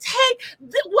you can take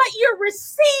what you're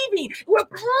receiving. We're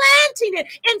planting it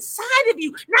inside of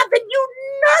you. Now then you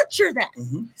nurture that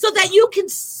so that you can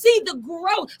see the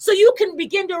growth, so you can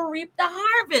begin to reap the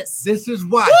harvest. This is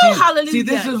why. Hallelujah. See,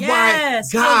 this is why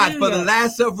God, for the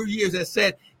last several years, has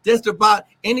said, just about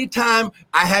anytime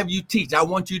I have you teach, I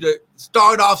want you to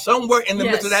start off somewhere in the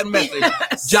midst of that message.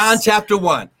 John chapter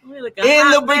 1. In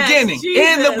the beginning,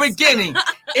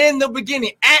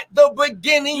 at the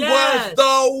beginning was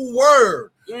the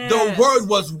Word. The Word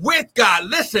was with God.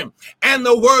 Listen, and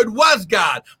the Word was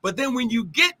God. But then when you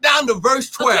get down to verse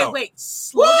 12. Okay, wait,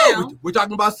 slow down. We're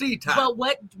talking about seed time. But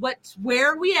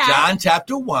where are we at? John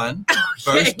chapter 1,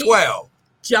 verse 12.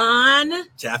 John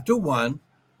chapter 1,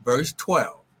 verse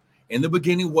 12. In the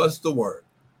beginning was the Word.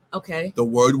 Okay. The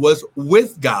Word was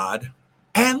with God,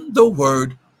 and the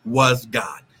Word was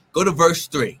God. Go to verse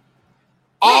 3.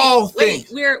 All things.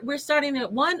 We're starting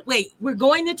at 1. Wait, we're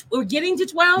getting to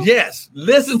 12? Yes.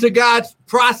 Listen to God's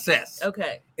process.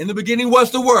 Okay. In the beginning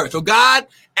was the Word. So God,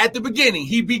 at the beginning,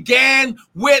 he began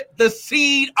with the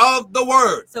seed of the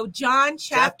Word. So John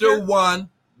chapter 1,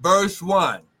 verse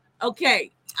 1.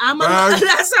 Okay.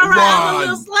 That's all right. I'm a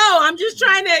little slow. I'm just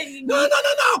trying to. No.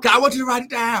 Okay, I want you to write it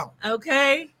down.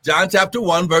 Okay. John chapter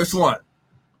 1, verse 1.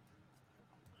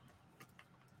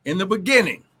 In the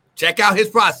beginning, check out his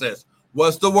process,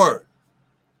 was the Word.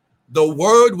 The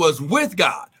Word was with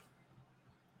God,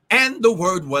 And the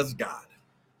Word was God.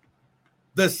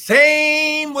 The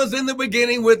same was in the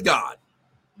beginning with God.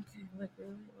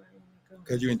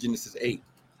 Because you're in Genesis 8.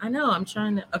 I know. I'm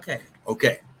trying to. Okay.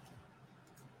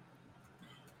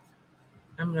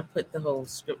 I'm going to put the whole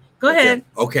script. Go ahead.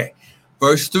 Okay.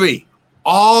 Verse 3.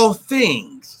 All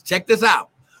things, check this out.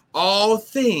 All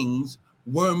things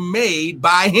were made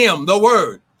by him, the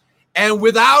Word. And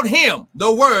without him,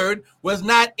 the Word, was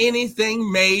not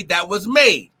anything made that was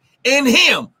made. In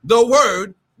him, the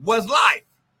Word was life.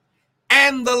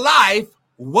 And the life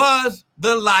was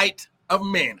the light of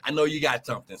men. I know you got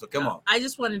something, so come on. I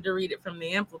just wanted to read it from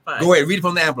the Amplified. Go ahead, read it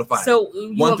from the Amplified. So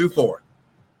 1 through 4.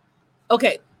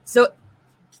 Okay, so,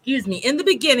 excuse me. In the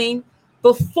beginning,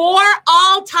 before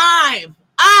all time.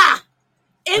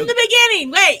 In the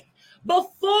beginning. Wait.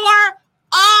 Before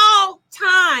all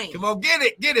time. Come on, get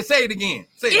it. Say it again.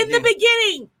 In the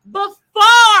beginning,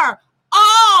 before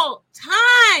all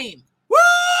time. Woo!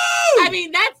 I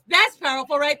mean, that's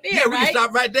powerful right there. Yeah, we right? can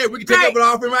stop right there. We can take up an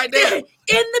offering right there. In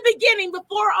the beginning,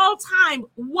 before all time,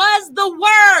 was the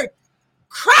Word,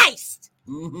 Christ.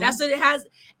 Mm-hmm. That's what it has.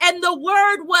 And the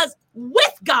Word was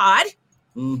with God.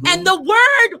 Mm-hmm. And the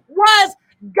Word was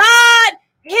God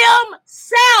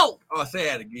himself. Oh, say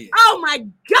that again. Oh my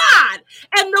God.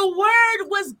 And the Word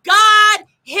was God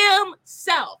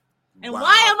himself. And Wow.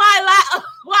 why am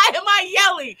I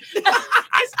yelling?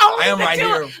 It's only I am the right two.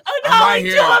 here. Oh, no, I'm right two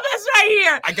here. of us right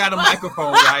here. I got a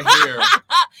microphone right here.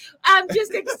 I'm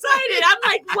just excited. I'm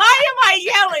like, why am I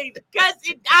yelling? Because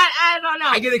I don't know.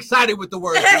 I get excited with the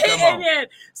word. Come on. Amen.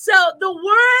 So the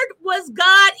Word was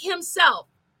God himself.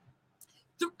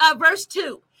 Verse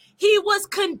 2. He was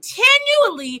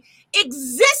continually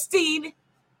existing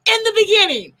in the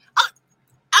beginning.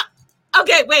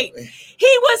 Okay, wait.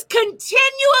 He was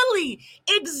continually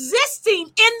existing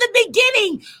in the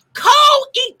beginning,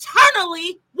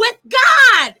 co-eternally with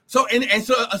God. So in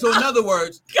other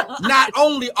words, God. Not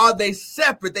only are they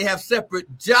separate, they have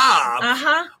separate jobs,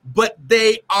 but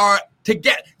they are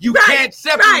together. You can't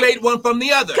separate one from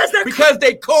the other because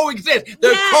they coexist.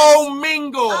 They're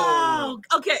commingled. Oh,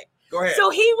 okay. Go ahead. So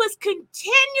he was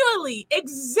continually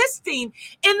existing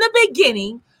in the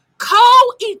beginning,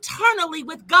 co-eternally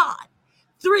with God.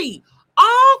 3,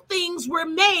 all things were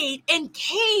made and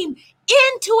came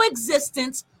into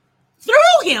existence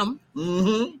through him.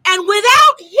 Mm-hmm. And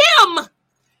without him,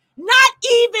 not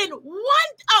even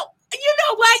one. Oh, you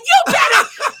know what? You better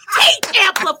teach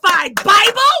Amplified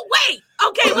Bible. Wait.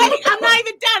 Okay, wait. I'm not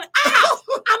even done.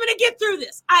 I'm going to get through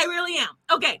this. I really am.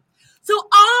 Okay. So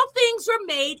all things were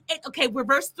made. Okay, we're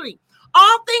verse 3.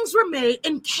 All things were made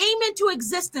and came into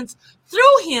existence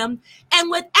through him, and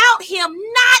without him,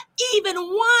 not even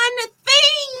one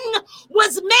thing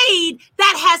was made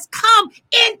that has come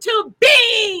into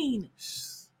being.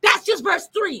 That's just verse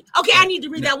 3. Okay, I need to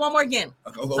read that one more again.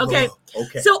 Okay.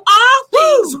 So all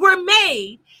things were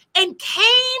made and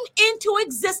came into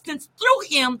existence through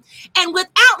him, and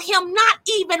without him, not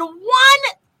even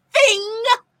one thing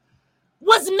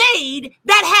was made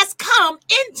that has come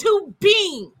into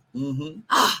being. Mm-hmm.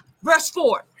 Verse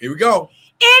 4. Here we go.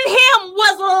 In him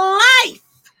was life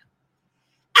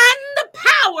and the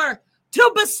power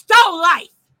to bestow life.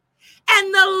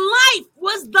 And the life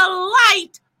was the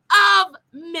light of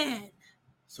men.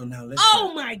 So now listen.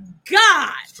 Oh my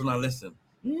God. So now listen.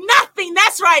 Nothing.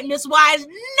 That's right, Miss Wise.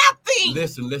 Nothing.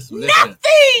 Listen.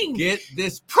 Nothing. Get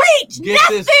this. Preach.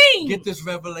 Nothing. Get this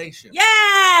revelation.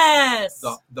 Yes.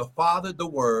 The Father, the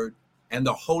Word, and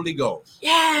the Holy Ghost.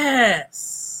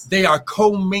 Yes. They are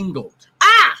commingled.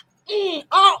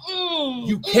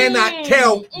 You cannot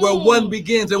tell where one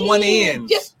begins and one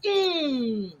ends.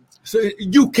 So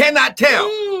you cannot tell.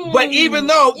 But even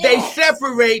though they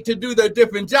separate to do their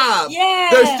different jobs,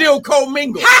 they're still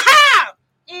commingled.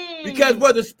 Because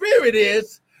where the Spirit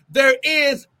is, there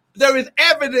is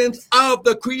evidence of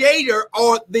the Creator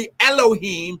or the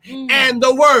Elohim and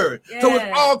the Word. So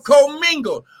it's all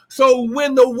commingled. So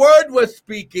when the Word was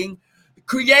speaking,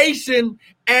 creation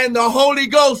and the Holy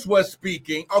Ghost was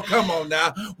speaking. Oh, come on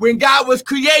now. When God was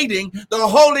creating, the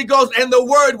Holy Ghost and the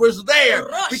Word was there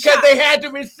because they had to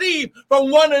receive from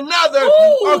one another.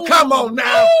 Oh, come on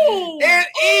now. And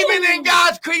even in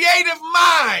God's creative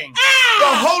mind, the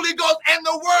Holy Ghost and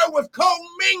the Word was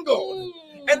commingled.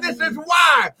 And this is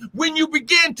why when you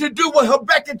begin to do what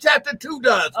Habakkuk chapter 2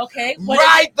 does,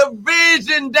 write the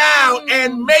vision down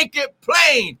and make it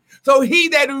plain. So he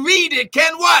that read it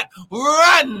can what?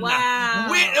 Run. Wow.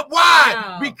 Why?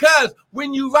 Wow. Because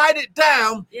when you write it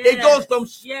down, it goes from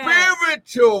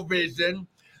spiritual vision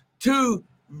to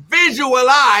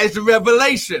visualize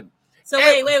revelation. So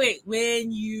wait.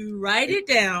 When you write it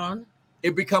down,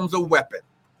 it becomes a weapon.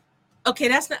 Okay,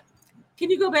 that's not. Can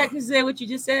you go back and say what you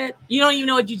just said? You don't even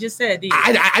know what you just said, do you?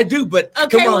 I do, but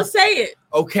okay, come on. Well, say it.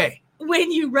 Okay.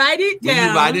 When you write it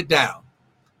down,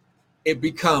 it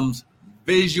becomes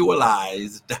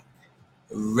visualized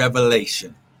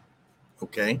revelation.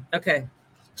 Okay. Okay.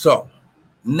 So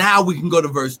now we can go to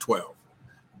verse 12.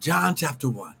 John chapter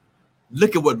 1.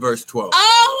 Look at what verse 12.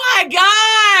 Oh my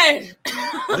God.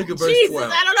 Look at verse Jesus,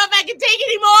 12. I don't know if I can take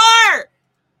anymore.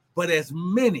 But as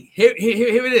many, here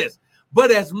it is.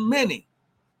 But as many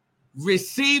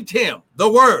received him, the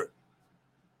word,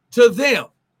 to them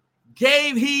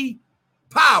gave he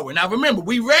power. Now remember,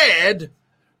 we read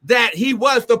that he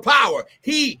was the power.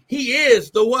 He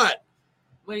is the what?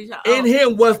 In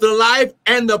him was the life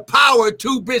and the power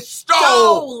to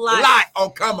bestow life. Oh,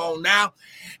 come on now.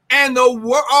 And the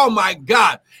word, oh my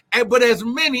God. But as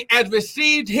many as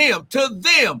received him, to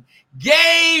them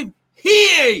gave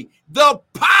he the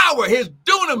power, his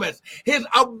dunamis, his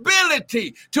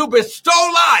ability to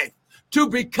bestow life, to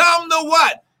become the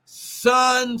what?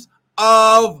 Sons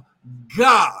of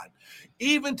God.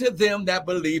 Even to them that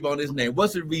believe on his name.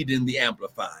 What's it read in the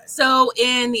Amplified? So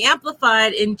in the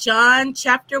Amplified, in John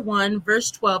chapter 1,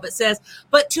 verse 12, it says,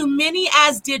 but to many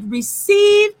as did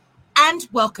receive and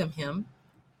welcome him,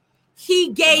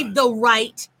 he gave the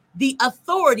right, the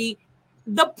authority,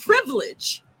 the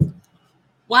privilege.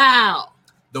 Wow.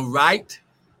 The right,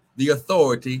 the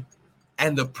authority,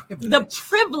 and the privilege. The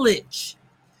privilege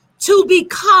to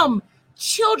become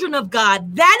children of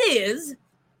God. That is,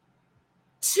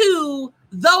 to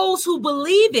those who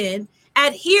believe in,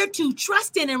 adhere to,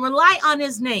 trust in, and rely on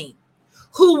his name,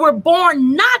 who were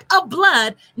born not of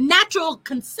blood, natural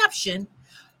conception,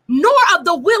 nor of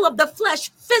the will of the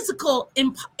flesh, physical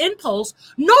impulse,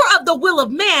 nor of the will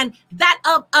of man, that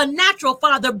of a natural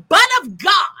father, but of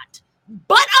God.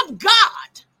 But of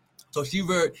God. So she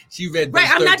read verse right,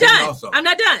 13 not done. also. I'm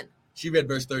not done. She read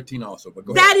verse 13 also, but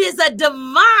go that ahead. Is a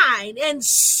divine and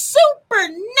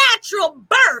supernatural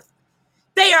birth.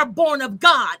 They are born of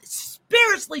God,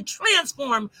 spiritually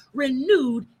transformed,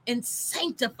 renewed, and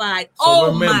sanctified. So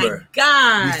remember, my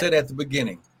God. We said at the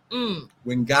beginning,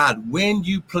 when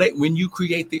you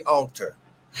create the altar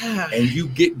and you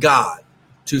get God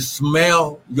to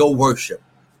smell your worship,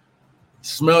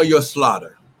 smell your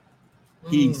slaughter,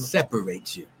 he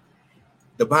separates you.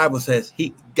 The Bible says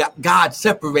God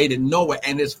separated Noah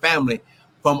and his family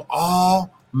from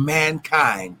all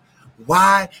mankind.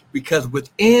 Why? Because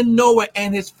within Noah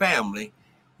and his family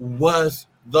was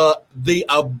the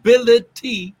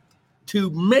ability to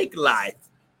make life,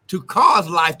 to cause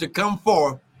life to come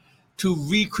forth, to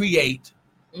recreate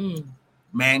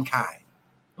mankind.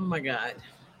 Oh my God.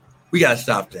 We got to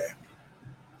stop there.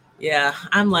 Yeah,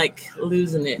 I'm like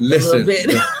losing it a little bit.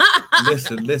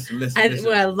 listen.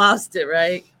 I lost it,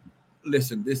 right?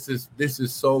 Listen, this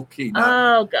is so key.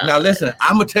 Now, oh God. Now listen,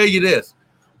 I'm gonna tell you this.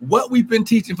 What we've been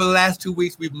teaching for the last 2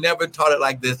 weeks, we've never taught it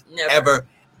like this. Never.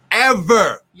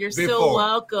 Ever. You're before. So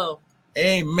welcome.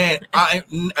 Amen.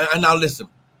 Now listen.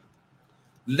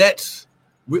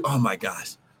 Oh my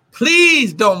gosh.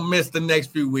 Please don't miss the next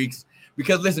few weeks,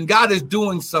 because listen, God is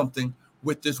doing something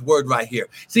with this word right here.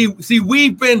 See,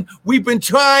 we've been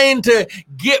trying to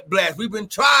get blessed. We've been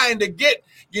trying to get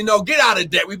out of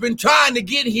debt. We've been trying to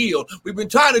get healed. We've been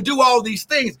trying to do all these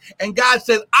things. And God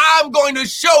says, I'm going to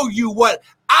show you what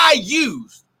I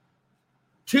use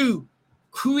to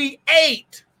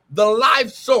create the life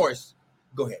source.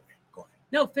 Go ahead.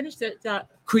 No, finish that.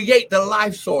 Create the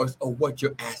life source of what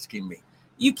you're asking me.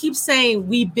 You keep saying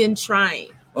we've been trying.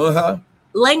 Uh-huh.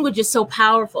 Language is so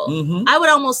powerful. Mm-hmm. I would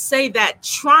almost say that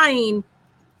trying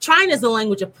is the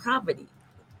language of poverty.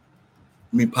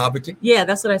 You mean poverty? Yeah,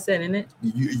 that's what I said, isn't it?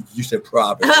 You said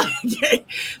poverty. Okay.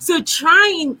 So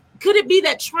trying, could it be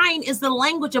that trying is the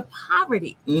language of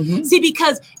poverty? Mm-hmm. See,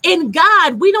 because in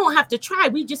God, we don't have to try.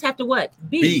 We just have to what?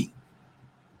 Be.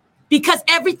 Because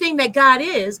everything that God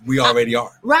is. We already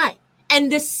are. Right.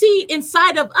 And the seed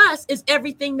inside of us is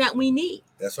everything that we need.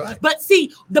 That's right. But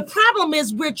see, the problem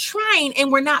is we're trying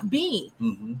and we're not being.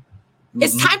 Mm-hmm. Mm-hmm.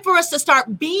 It's time for us to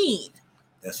start being.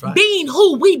 That's right. Being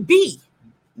who we be.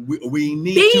 We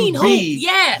need being to be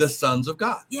the sons of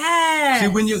God.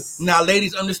 Yes. See, now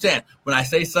ladies, understand, when I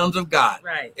say sons of God,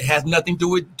 right, it has nothing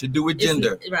to do with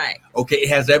gender. Right. Okay, it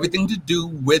has everything to do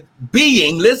with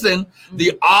being, listen,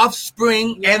 the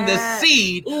offspring and the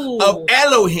seed of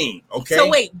Elohim. Okay. So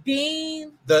wait,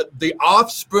 being the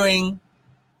offspring,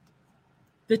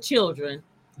 the children,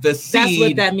 the seed. That's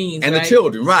what that means. And right? the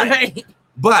children, right.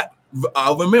 But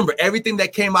remember, everything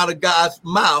that came out of God's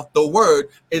mouth, the word,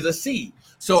 is a seed.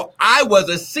 So I was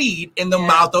a seed in the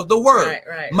mouth of the word.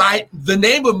 The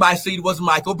name of my seed was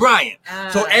Michael Bryant.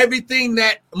 So everything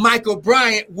that Michael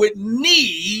Bryant would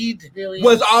need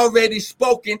was already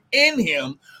spoken in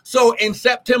him. So in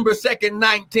September 2nd,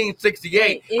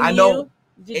 1968, I know.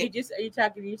 Are you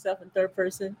talking to yourself in third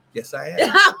person? Yes, I am.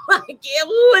 Like, yeah,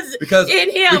 who is in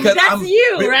him? That's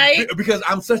you, right? Because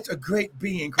I'm such a great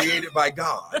being created by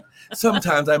God.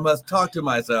 Sometimes I must talk to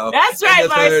myself. That's right, in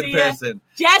the third Marcia. person.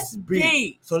 Just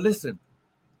be. So listen.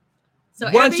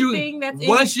 So once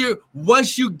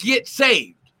you get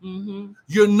saved,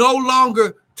 you're no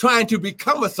longer trying to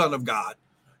become a son of God.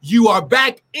 You are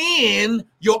back in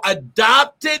your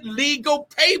adopted legal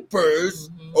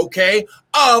papers, okay,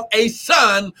 of a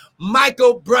son,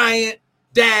 Michael Bryant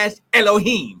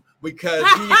Elohim. Because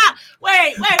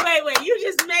wait. You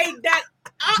just made that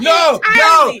No,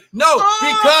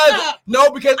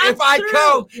 because if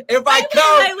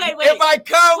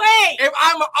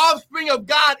I'm an offspring of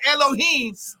God,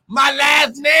 Elohim, my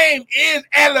last name is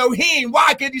Elohim.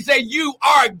 Why can't you say you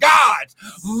are God's?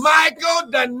 Michael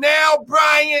Donnell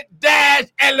Bryant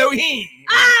Elohim.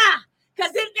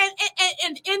 Because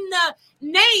in the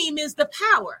name is the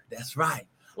power. That's right.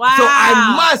 Wow. So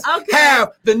I must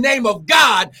have the name of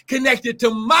God connected to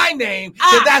my name,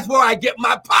 so that's where I get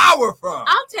my power from.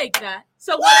 I'll take that.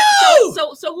 So who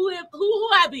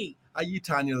I be? Are you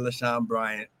Tanya LaShawn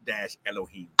Bryant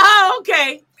Elohim? Oh,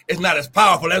 okay. It's not as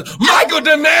powerful as Michael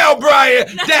Donnell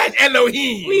Bryant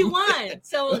Elohim. We won.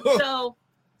 So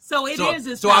it is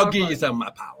as so powerful. I'll give you some of my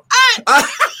power.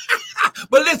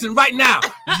 But listen, right now,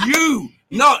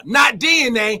 not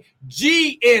DNA,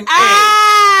 GNA.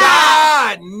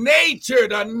 God, nature,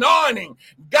 the anointing.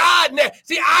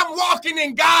 See, I'm walking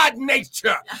in God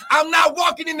nature. I'm not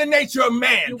walking in the nature of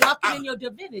man. You're walking in your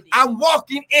divinity. I'm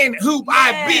walking in who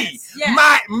I be.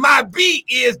 Yes. My be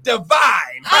is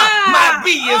divine. My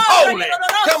be is holy.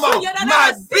 Come on.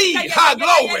 My be,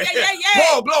 glory.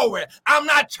 Oh, glory. I'm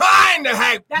not trying to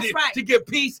have to get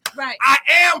peace. Right. I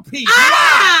am peace.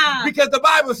 Why? Because the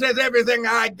Bible says everything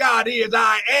God is,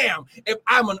 I am. If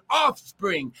I'm an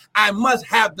offspring, I must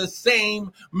have the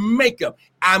same makeup.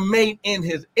 I'm made in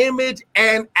his image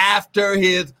and after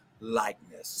his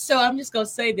likeness. So I'm just gonna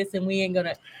say this, and we ain't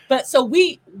gonna. But so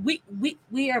we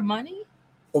are money.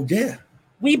 Oh yeah.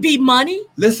 We be money.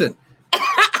 Listen.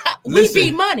 We be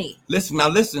money. Listen now.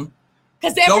 Listen.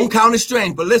 Because don't count it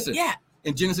strange, but listen. Yeah.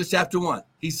 In Genesis chapter 1,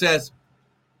 he says,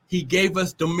 he gave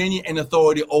us dominion and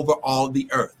authority over all the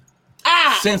earth.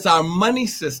 Since our money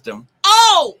system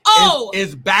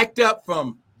is backed up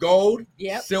from gold,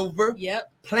 silver,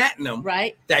 platinum,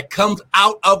 that comes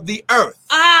out of the earth.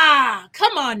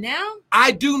 Come on now.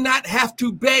 I do not have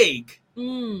to beg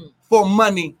for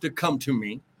money to come to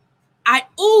me. I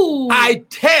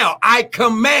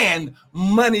command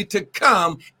money to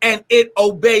come, and it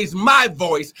obeys my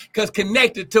voice, because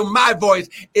connected to my voice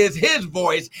is his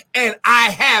voice, and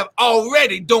I have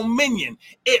already dominion.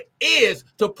 It is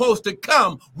supposed to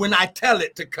come when I tell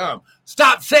it to come.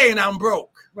 Stop saying I'm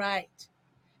broke. Right.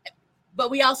 But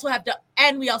we also have to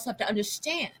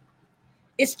understand.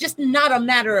 It's just not a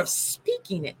matter of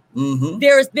speaking it.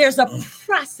 There's a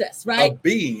process, right? Of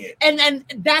being it. And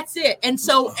that's it. And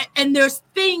so, and there's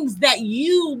things that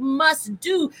you must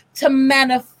do to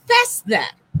manifest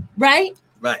that, right?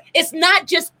 Right. It's not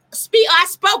just speak. I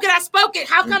spoke it.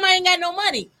 How come I ain't got no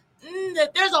money?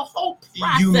 There's a whole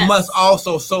process. You must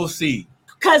also sow seed.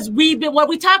 Because what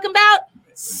we talking about?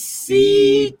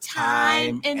 Seed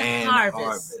time and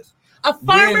harvest. A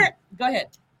farmer, go ahead.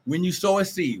 When you sow a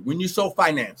seed, when you sow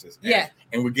finances,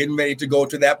 and we're getting ready to go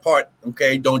to that part,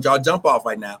 okay? Don't y'all jump off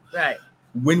right now. Right.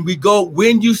 When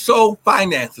you sow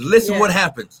finances, listen what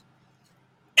happens.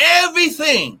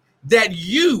 Everything that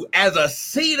you as a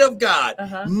seed of God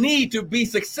need to be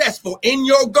successful in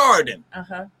your garden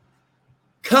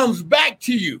comes back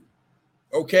to you,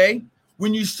 okay?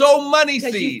 When you sow money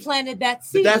seed, you planted that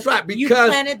seed. That's right. Because you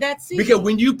planted that seed. Because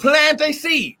when you plant a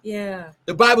seed,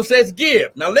 the Bible says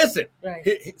give. Now listen.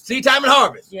 Right. Seed time and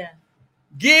harvest. Yeah.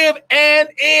 Give and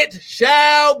it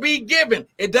shall be given.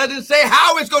 It doesn't say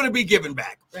how it's going to be given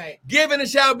back. Right. Give and it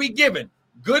shall be given.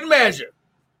 Good measure.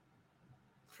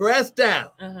 Pressed down.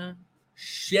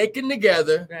 Shaken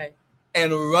together. Right.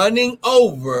 And running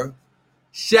over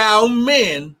shall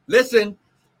men, listen,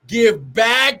 give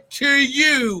back to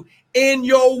you in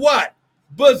your what?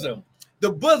 Bosom.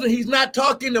 The bosom, he's not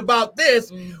talking about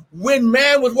this. When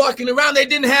man was walking around, they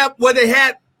didn't have, they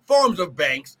had forms of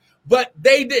banks, but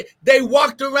they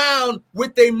walked around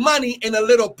with their money in a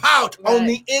little pouch on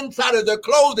the inside of their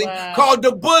clothing called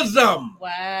the bosom.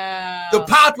 Wow. The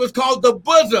pouch was called the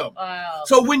bosom. Wow.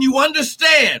 So when you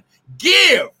understand,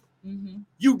 give,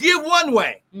 You give one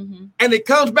way, Mm-hmm. and it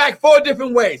comes back 4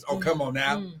 different ways. Oh, come on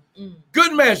now. Mm-hmm.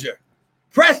 Good measure,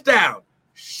 pressed down,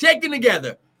 shaken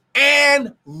together,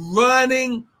 and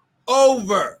running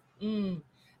over. Mm.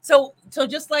 So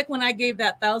just like when I gave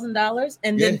that $1,000,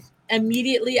 and then Yes.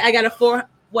 immediately I got a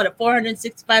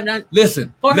 $465.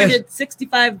 Listen,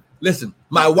 $465. listen.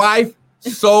 My wife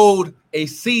sowed a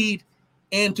seed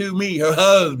into me, her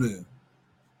husband.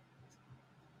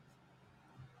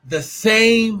 The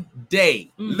same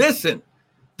day. Listen,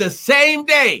 the same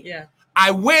day. Yeah.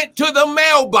 I went to the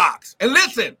mailbox and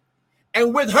listen,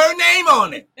 and with her name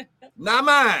on it, not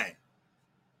mine,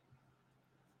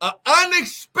 an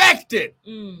unexpected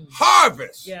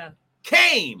harvest Yeah.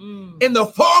 came in the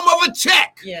form of a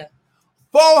check, Yeah.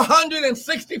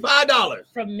 $465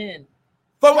 From men.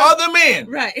 from other men.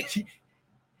 Right. She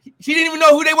didn't even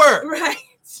know who they were. Right.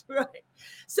 Right.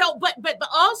 So, but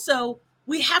also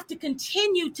we have to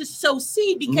continue to sow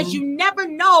seed because you never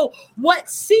know what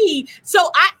seed.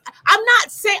 So I'm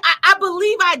not saying I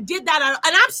believe I did that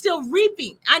and I'm still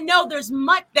reaping. I know there's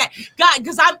much that God,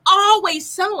 because I'm always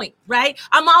sowing, right?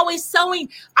 I'm always sowing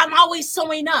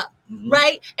up,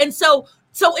 right? And so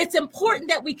it's important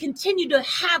that we continue to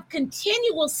have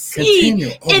continual seed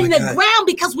in the ground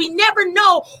because we never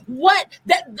know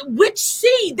which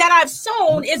seed that I've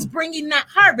sown is bringing that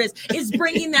harvest, is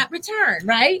bringing that return,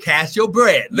 right? Cast your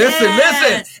bread. Listen.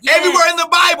 Yes. Everywhere in the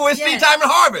Bible is seed time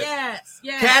and harvest.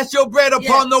 Yes. Cast your bread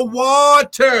upon the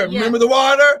water. Yeah. Remember the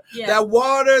water? Yeah. That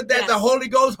water that the Holy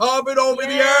Ghost hovered over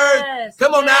the earth.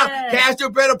 Come on now. Cast your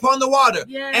bread upon the water.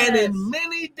 Yes. And in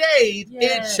many days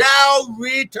it shall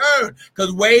return.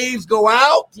 Because waves go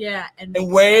out and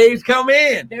waves come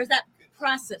in. There's that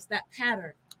process, that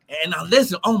pattern. And now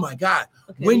listen, oh my God.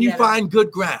 Okay, when you find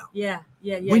good ground.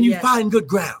 When you find good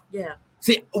ground. Yeah.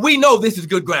 See, we know this is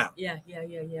good ground. Yeah.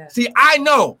 See, I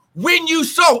know when you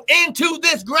sow into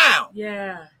this ground,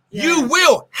 you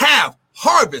will have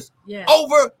harvest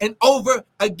over and over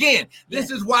again. This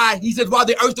is why he says, while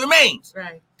the earth remains,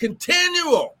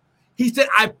 continual. He said,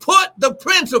 I put the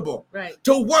principle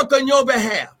to work on your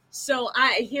behalf. So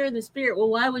I hear in the spirit, well,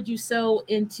 why would you sow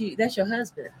into, that's your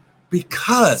husband?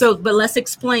 Because. So, but let's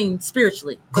explain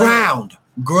spiritually. Ground.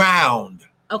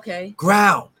 Okay.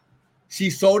 Ground. She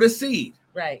sowed a seed.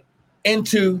 Right.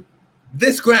 Into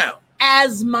this ground.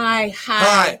 As my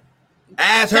high.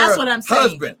 As that's her what I'm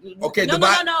husband. Saying. Okay.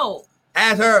 No.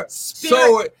 As her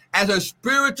sow, as her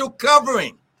spiritual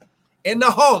covering in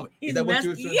the home. Is that what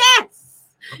you're saying? Yes.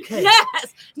 Okay.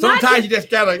 Yes. Sometimes you just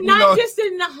gotta, not just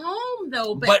in the home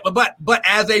though, but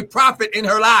as a prophet in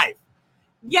her life.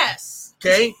 Yes.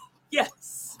 Okay.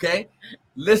 Yes. Okay.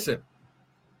 Listen.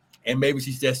 And maybe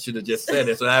she just should have just said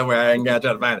it, so that way I ain't gotta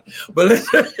try to find it. But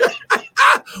listen,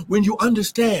 when you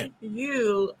understand,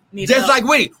 you need just help.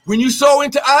 like when you sow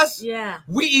into us,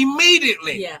 we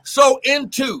immediately sow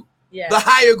into the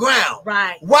higher ground.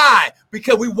 Right. Why?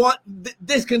 Because we want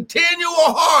this continual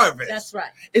harvest. That's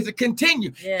right. It's a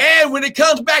continue. And when it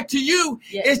comes back to you,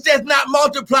 it's just not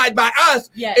multiplied by us.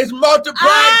 It's multiplied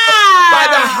by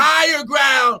the higher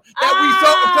ground that we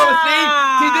sow.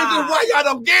 See, this is why y'all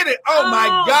don't get it. Oh my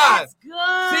God. That's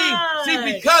good.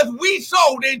 See, because we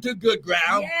sowed into good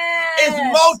ground, it's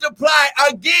multiplied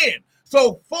again.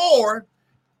 So 4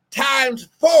 times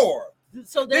 4.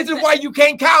 So this is why you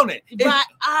can't count it. That's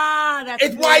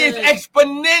it's why it's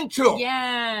exponential.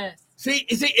 Yes. See,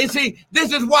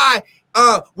 this is why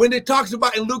when it talks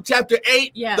about in Luke chapter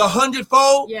 8, the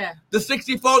 100-fold, the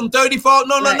 60-fold and 30-fold.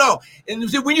 No. And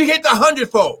see, when you hit the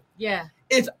 100-fold,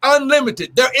 it's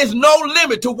unlimited. There is no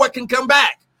limit to what can come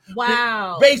back.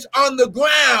 Wow. Based on the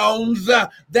grounds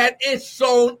that it's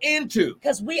sown into.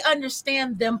 Because we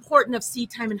understand the importance of seed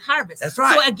time and harvest. That's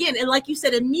right. So again, and like you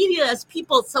said, immediately as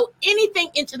people sow anything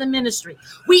into the ministry,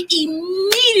 we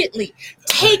immediately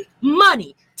take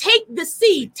money, take the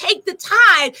seed, take the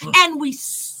tithe, and we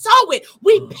sow it.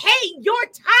 We pay your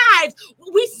tithes.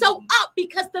 We sow up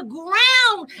because the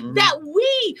ground that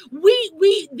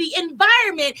the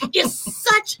environment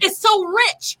is so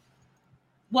rich.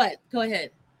 What? Go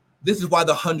ahead. This is why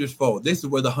the 100-fold. This is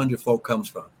where the 100-fold comes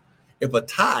from. If a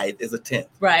tithe is a 10th.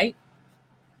 Right.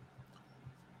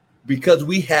 Because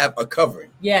we have a covering.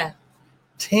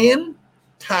 10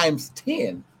 times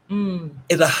 10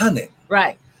 is 100.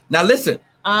 Right. Now listen.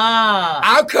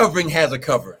 Our covering has a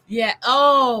covering.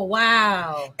 Oh,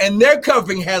 wow. And their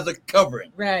covering has a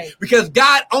covering. Right. Because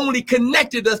God only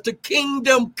connected us to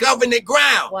kingdom covenant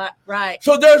ground. Right.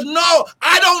 So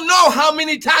I don't know how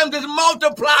many times it's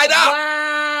multiplied up.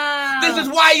 Wow. This is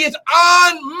why it's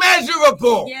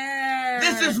unmeasurable. Yes.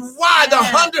 This is why the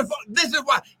 100, this is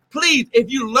why, please,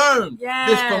 if you learn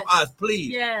this from us,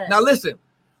 please. Yes. Now listen,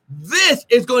 This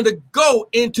is going to go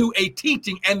into a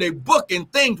teaching and a book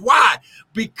and things. Why?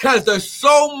 Because there's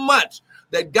so much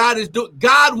that God is doing.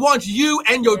 God wants you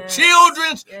and your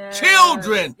children's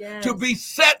children to be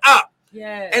set up.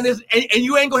 Yes. And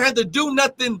you ain't gonna have to do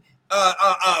nothing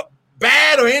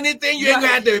bad or anything. You ain't gonna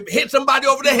have to hit somebody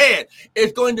over the head.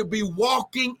 It's going to be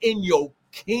walking in your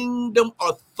kingdom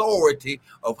authority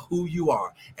of who you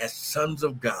are as sons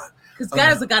of God. Because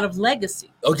God is a God of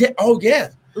legacy. Okay. Oh,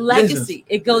 yes. Legacy. Listen.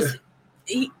 It goes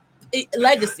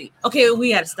legacy. Okay,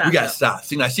 we gotta stop. We gotta stop.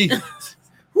 See, now she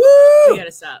we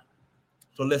gotta stop.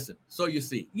 So listen, sow your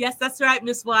seed. Yes, that's right,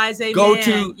 Miss Wise. Amen. Go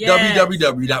to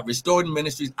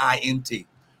www.restoredministries.int.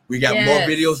 We got more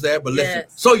videos there, but listen,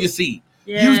 sow your seed.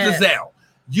 Use the Zelle.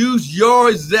 Use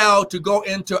your Zelle to go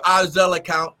into our Zelle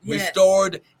account,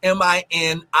 restored,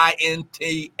 MININTL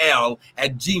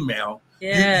at Gmail.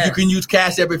 Yes. You can use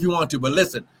Cash App if you want to, but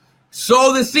listen,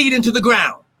 sow the seed into the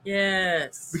ground.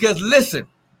 Yes. Because listen,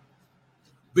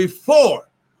 before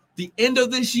the end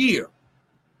of this year,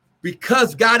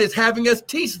 because God is having us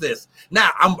teach this.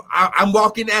 Now, I'm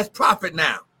walking as prophet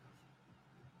now.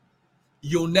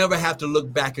 You'll never have to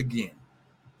look back again.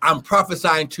 I'm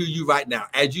prophesying to you right now.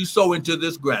 As you sow into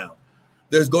this ground,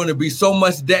 there's going to be so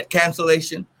much debt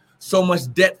cancellation, so much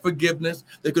debt forgiveness.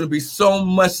 There's going to be so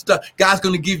much stuff. God's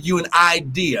going to give you an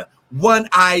idea. One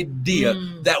idea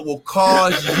that will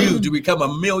cause you to become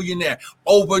a millionaire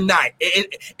overnight.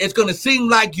 It's going to seem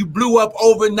like you blew up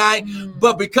overnight,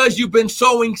 but because you've been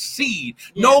sowing seed,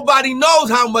 nobody knows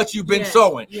how much you've been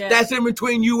sowing. That's in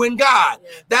between you and God.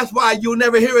 That's why you'll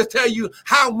never hear us tell you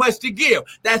how much to give.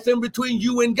 That's in between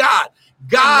you and God.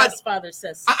 Unless Father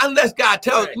says so. Unless God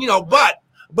tells,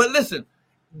 but listen,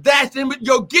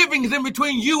 your giving is in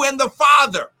between you and the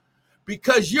Father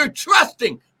because you're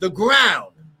trusting the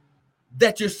ground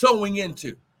that you're sowing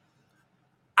into.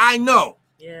 I know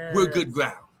we're good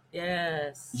ground.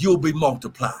 Yes. You'll be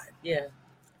multiplied. Yeah.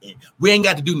 We ain't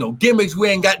got to do no gimmicks. We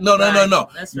ain't got no.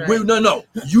 That's right.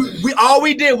 All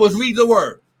we did was read the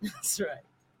word. That's right.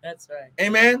 That's right.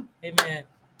 Amen. Amen.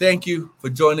 Thank you for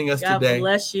joining us today. God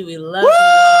bless you. We love you.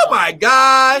 Oh my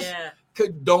gosh. Yeah.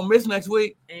 Don't miss next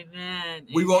week. Amen.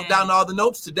 We wrote down all the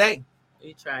notes today.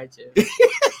 We tried to.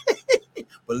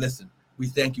 But listen, we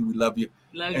thank you. We love you.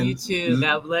 Love you too.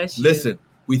 God bless you. Listen,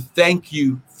 we thank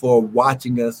you for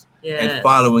watching us and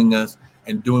following us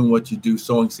and doing what you do,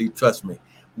 sowing seed. Trust me,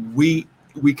 we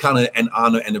count it an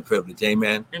honor and a privilege.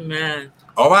 Amen. Amen.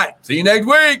 All right. See you next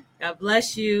week. God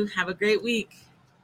bless you. Have a great week.